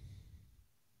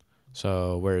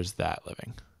 So where is that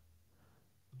living?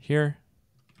 Here.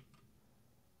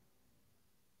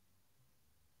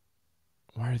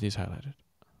 Why are these highlighted?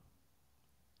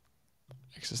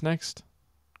 X is next.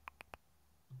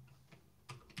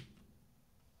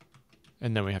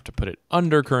 And then we have to put it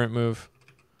under current move.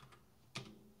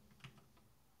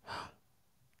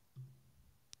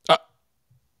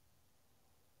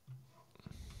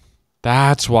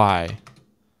 That's why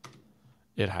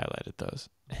it highlighted those.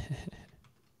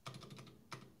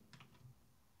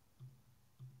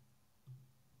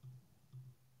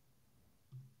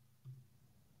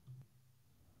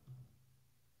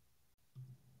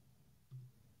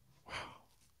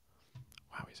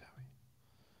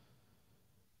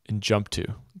 jump to?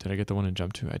 Did I get the one in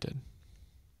jump to? I did.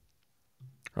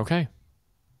 Okay.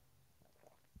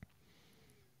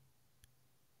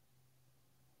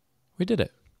 We did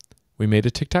it. We made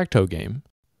a tic-tac-toe game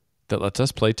that lets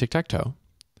us play tic-tac-toe,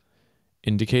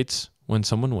 indicates when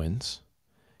someone wins,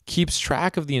 keeps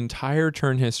track of the entire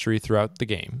turn history throughout the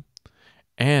game,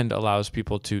 and allows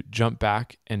people to jump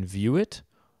back and view it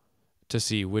to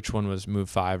see which one was move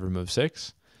 5 or move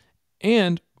 6,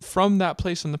 and from that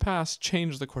place in the past,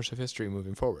 change the course of history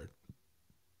moving forward.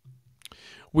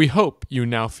 We hope you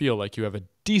now feel like you have a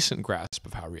decent grasp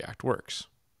of how React works.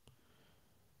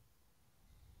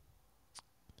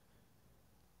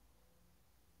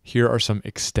 Here are some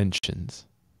extensions.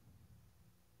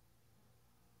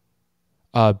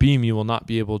 Beam, you will not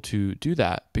be able to do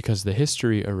that because the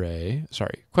history array,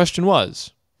 question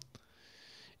was,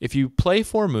 if you play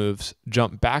 4 moves,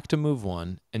 jump back to move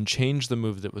 1, and change the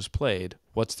move that was played,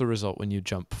 what's the result when you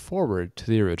jump forward to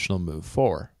the original move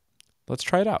 4? Let's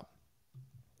try it out.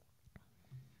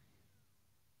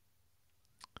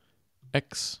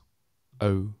 X,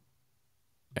 O,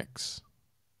 X.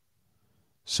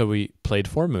 So we played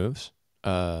 4 moves.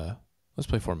 Let's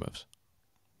play 4 moves.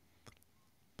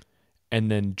 And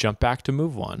then jump back to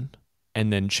move 1,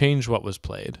 and then change what was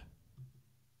played.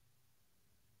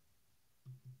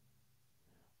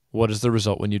 What is the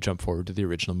result when you jump forward to the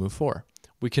original move 4?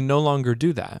 We can no longer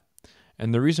do that.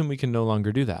 And the reason we can no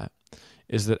longer do that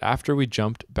is that after we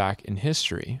jumped back in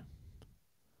history,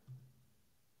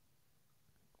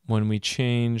 when we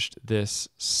changed this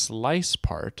slice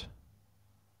part,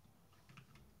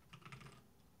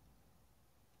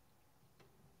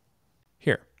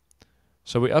 here.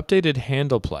 So we updated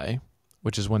handle play,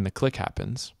 which is when the click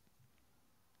happens.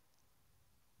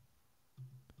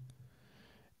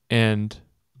 And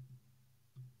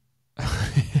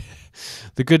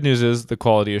the good news is the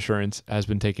quality assurance has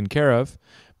been taken care of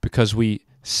because we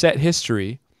set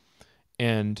history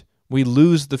and we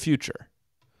lose the future.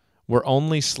 We're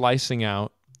only slicing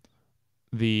out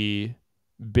the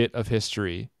bit of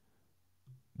history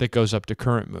that goes up to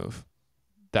current move,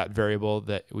 that variable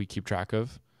that we keep track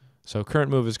of. So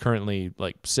current move is currently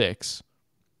like 6.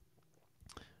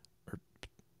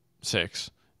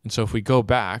 And so if we go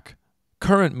back,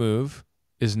 current move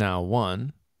is now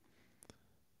 1.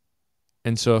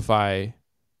 And so if I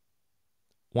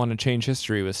want to change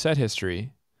history with set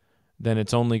history, then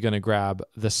it's only going to grab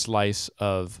the slice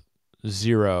of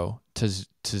 0 to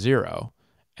 0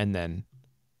 and then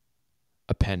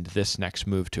append this next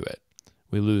move to it.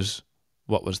 We lose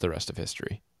what was the rest of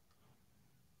history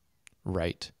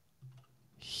right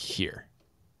here.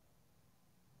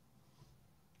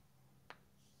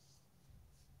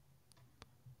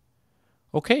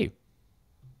 Okay.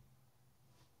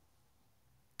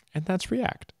 And that's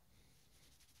React.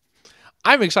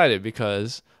 I'm excited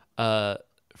because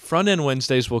front-end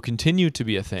Wednesdays will continue to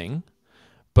be a thing,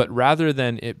 but rather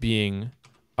than it being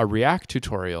a React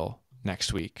tutorial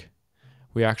next week,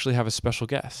 we actually have a special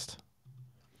guest,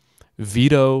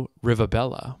 Vito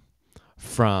Rivabella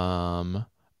from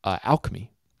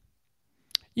Alchemy.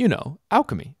 You know,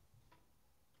 Alchemy.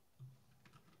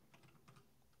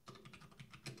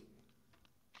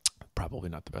 Probably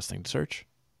not the best thing to search.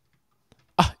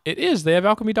 It is. They have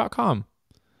alchemy.com.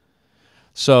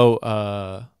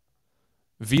 So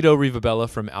Vito Rivabella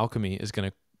from Alchemy is going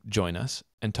to join us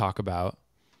and talk about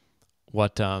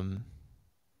what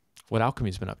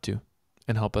Alchemy's been up to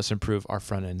and help us improve our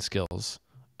front-end skills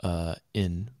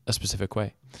in a specific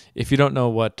way. If you don't know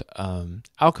what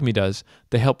Alchemy does,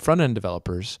 they help front-end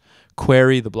developers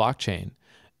query the blockchain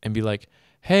and be like,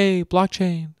 hey,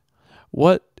 blockchain,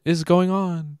 what is going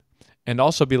on? And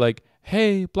also be like,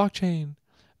 hey, blockchain,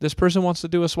 this person wants to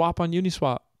do a swap on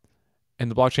Uniswap.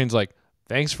 And the blockchain's like,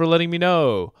 thanks for letting me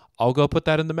know. I'll go put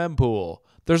that in the mempool.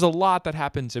 There's a lot that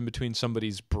happens in between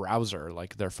somebody's browser,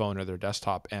 like their phone or their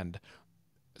desktop, and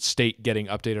state getting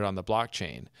updated on the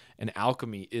blockchain. And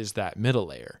Alchemy is that middle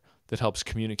layer that helps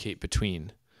communicate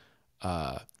between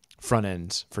front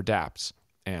ends for dApps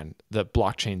and the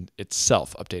blockchain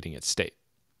itself updating its state.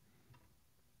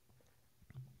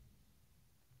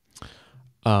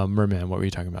 Merman, what were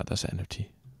you talking about? That's an NFT. I'm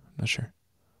not sure.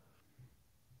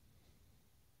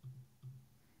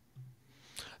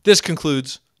 This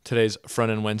concludes today's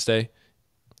Front End Wednesday.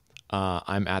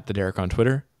 I'm at the Derek on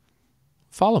Twitter.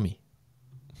 Follow me.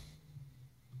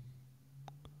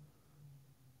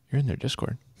 You're in their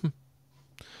Discord.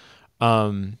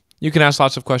 You can ask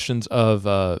lots of questions of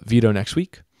Vito next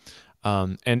week.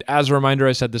 And as a reminder,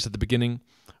 I said this at the beginning,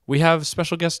 we have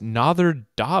special guest Nader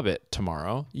Dabit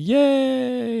tomorrow.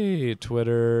 Yay!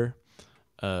 Twitter,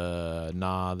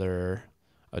 Nader,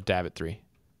 Dabit3.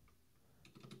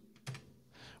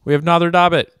 We have Nader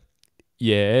Dabbit.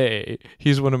 Yay.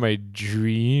 He's one of my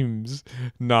dreams.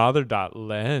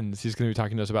 Nader.lens. He's going to be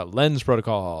talking to us about Lens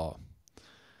Protocol,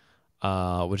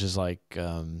 which is like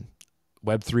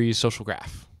Web3 social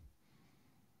graph.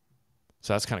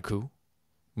 So that's kind of cool.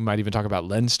 We might even talk about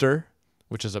Lenster,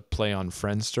 which is a play on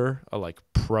Friendster, a like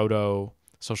proto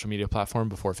social media platform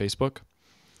before Facebook.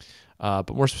 But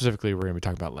more specifically, we're going to be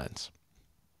talking about Lens.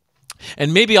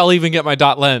 And maybe I'll even get my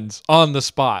 .lens on the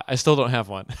spot. I still don't have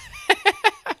one.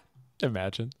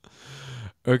 Imagine.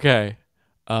 Okay.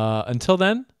 Until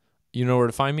then, you know where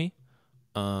to find me.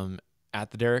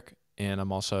 At the Derek. And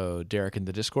I'm also Derek in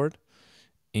the Discord.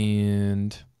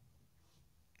 And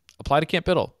apply to Camp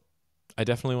Biddle. I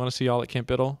definitely want to see y'all at Camp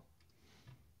Biddle.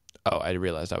 Oh, I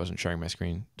realized I wasn't sharing my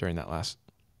screen during that last.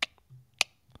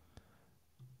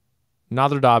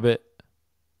 Nader Dabbit,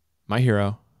 my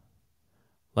hero.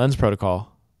 Lens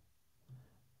Protocol.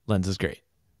 Lens is great.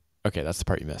 Okay, that's the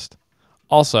part you missed.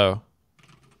 Also,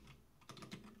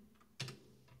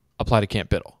 apply to Camp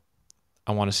Biddle.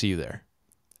 I want to see you there.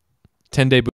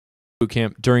 10-day boot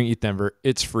camp during ETH Denver.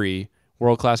 It's free.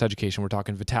 World-class education. We're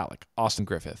talking Vitalik, Austin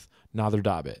Griffith, Nader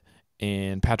Dabbit,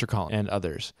 and Patrick Collins, and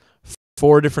others.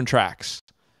 4 different tracks.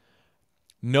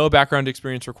 No background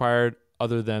experience required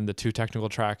other than the 2 technical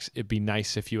tracks. It'd be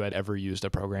nice if you had ever used a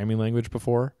programming language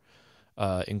before,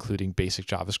 including basic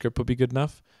JavaScript would be good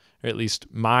enough. Or at least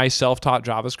my self-taught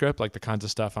JavaScript, like the kinds of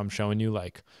stuff I'm showing you,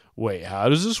 like, wait, how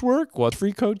does this work? What's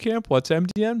Free Code Camp? What's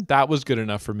MDN? That was good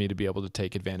enough for me to be able to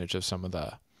take advantage of some of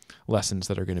the lessons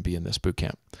that are going to be in this boot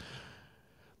camp.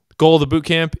 Goal of the boot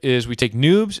camp is we take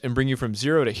noobs and bring you from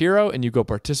 0 to hero, and you go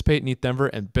participate in ETH Denver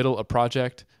and biddle a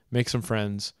project, make some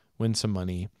friends, win some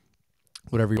money,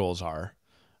 whatever your goals are.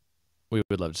 We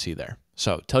would love to see you there.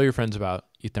 So tell your friends about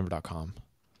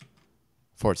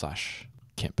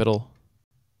ethdenver.com/Camp Biddle.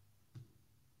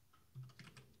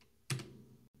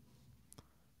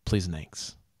 Please and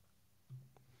thanks.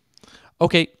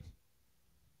 Okay.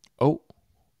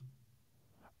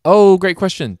 Oh, great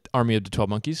question. Army of the 12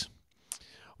 Monkeys.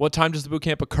 What time does the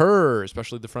bootcamp occur,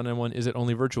 especially the front end one? Is it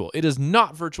only virtual? It is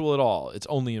not virtual at all. It's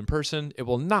only in person. It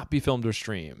will not be filmed or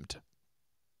streamed.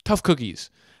 Tough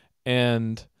cookies.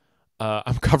 And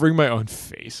I'm covering my own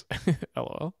face.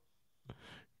 LOL.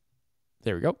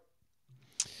 There we go.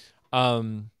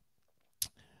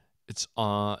 It's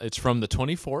from the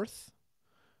 24th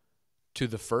to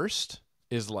the 1st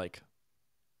is like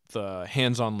the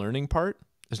hands-on learning part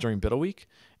is during Biddle Week.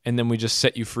 And then we just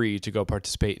set you free to go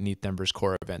participate in ETH Denver's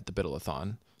core event, the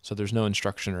Biddle-a-thon. So there's no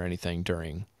instruction or anything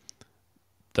during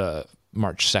the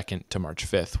March 2nd to March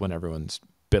 5th when everyone's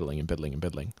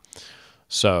biddling.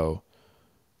 So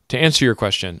to answer your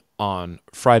question, on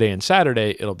Friday and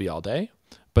Saturday, it'll be all day.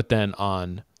 But then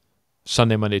on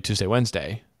Sunday, Monday, Tuesday,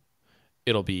 Wednesday,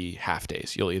 it'll be half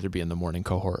days. You'll either be in the morning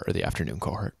cohort or the afternoon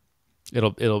cohort.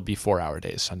 It'll be 4-hour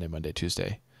days, Sunday, Monday,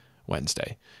 Tuesday,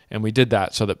 Wednesday. And we did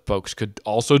that so that folks could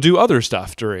also do other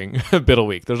stuff during Biddle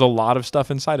Week. There's a lot of stuff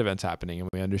inside events happening, and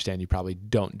we understand you probably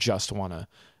don't just want to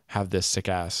have this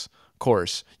sick-ass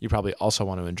course. You probably also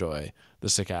want to enjoy the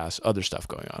sick-ass other stuff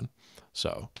going on.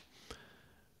 So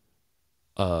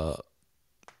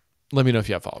let me know if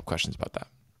you have follow-up questions about that.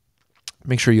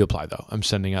 Make sure you apply, though. I'm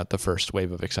sending out the first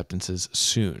wave of acceptances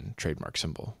soon, trademark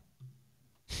symbol.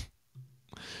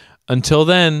 Until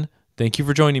then, thank you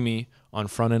for joining me on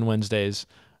Front End Wednesdays.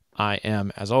 I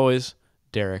am, as always,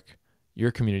 Derek,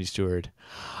 your community steward.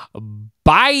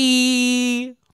 Bye!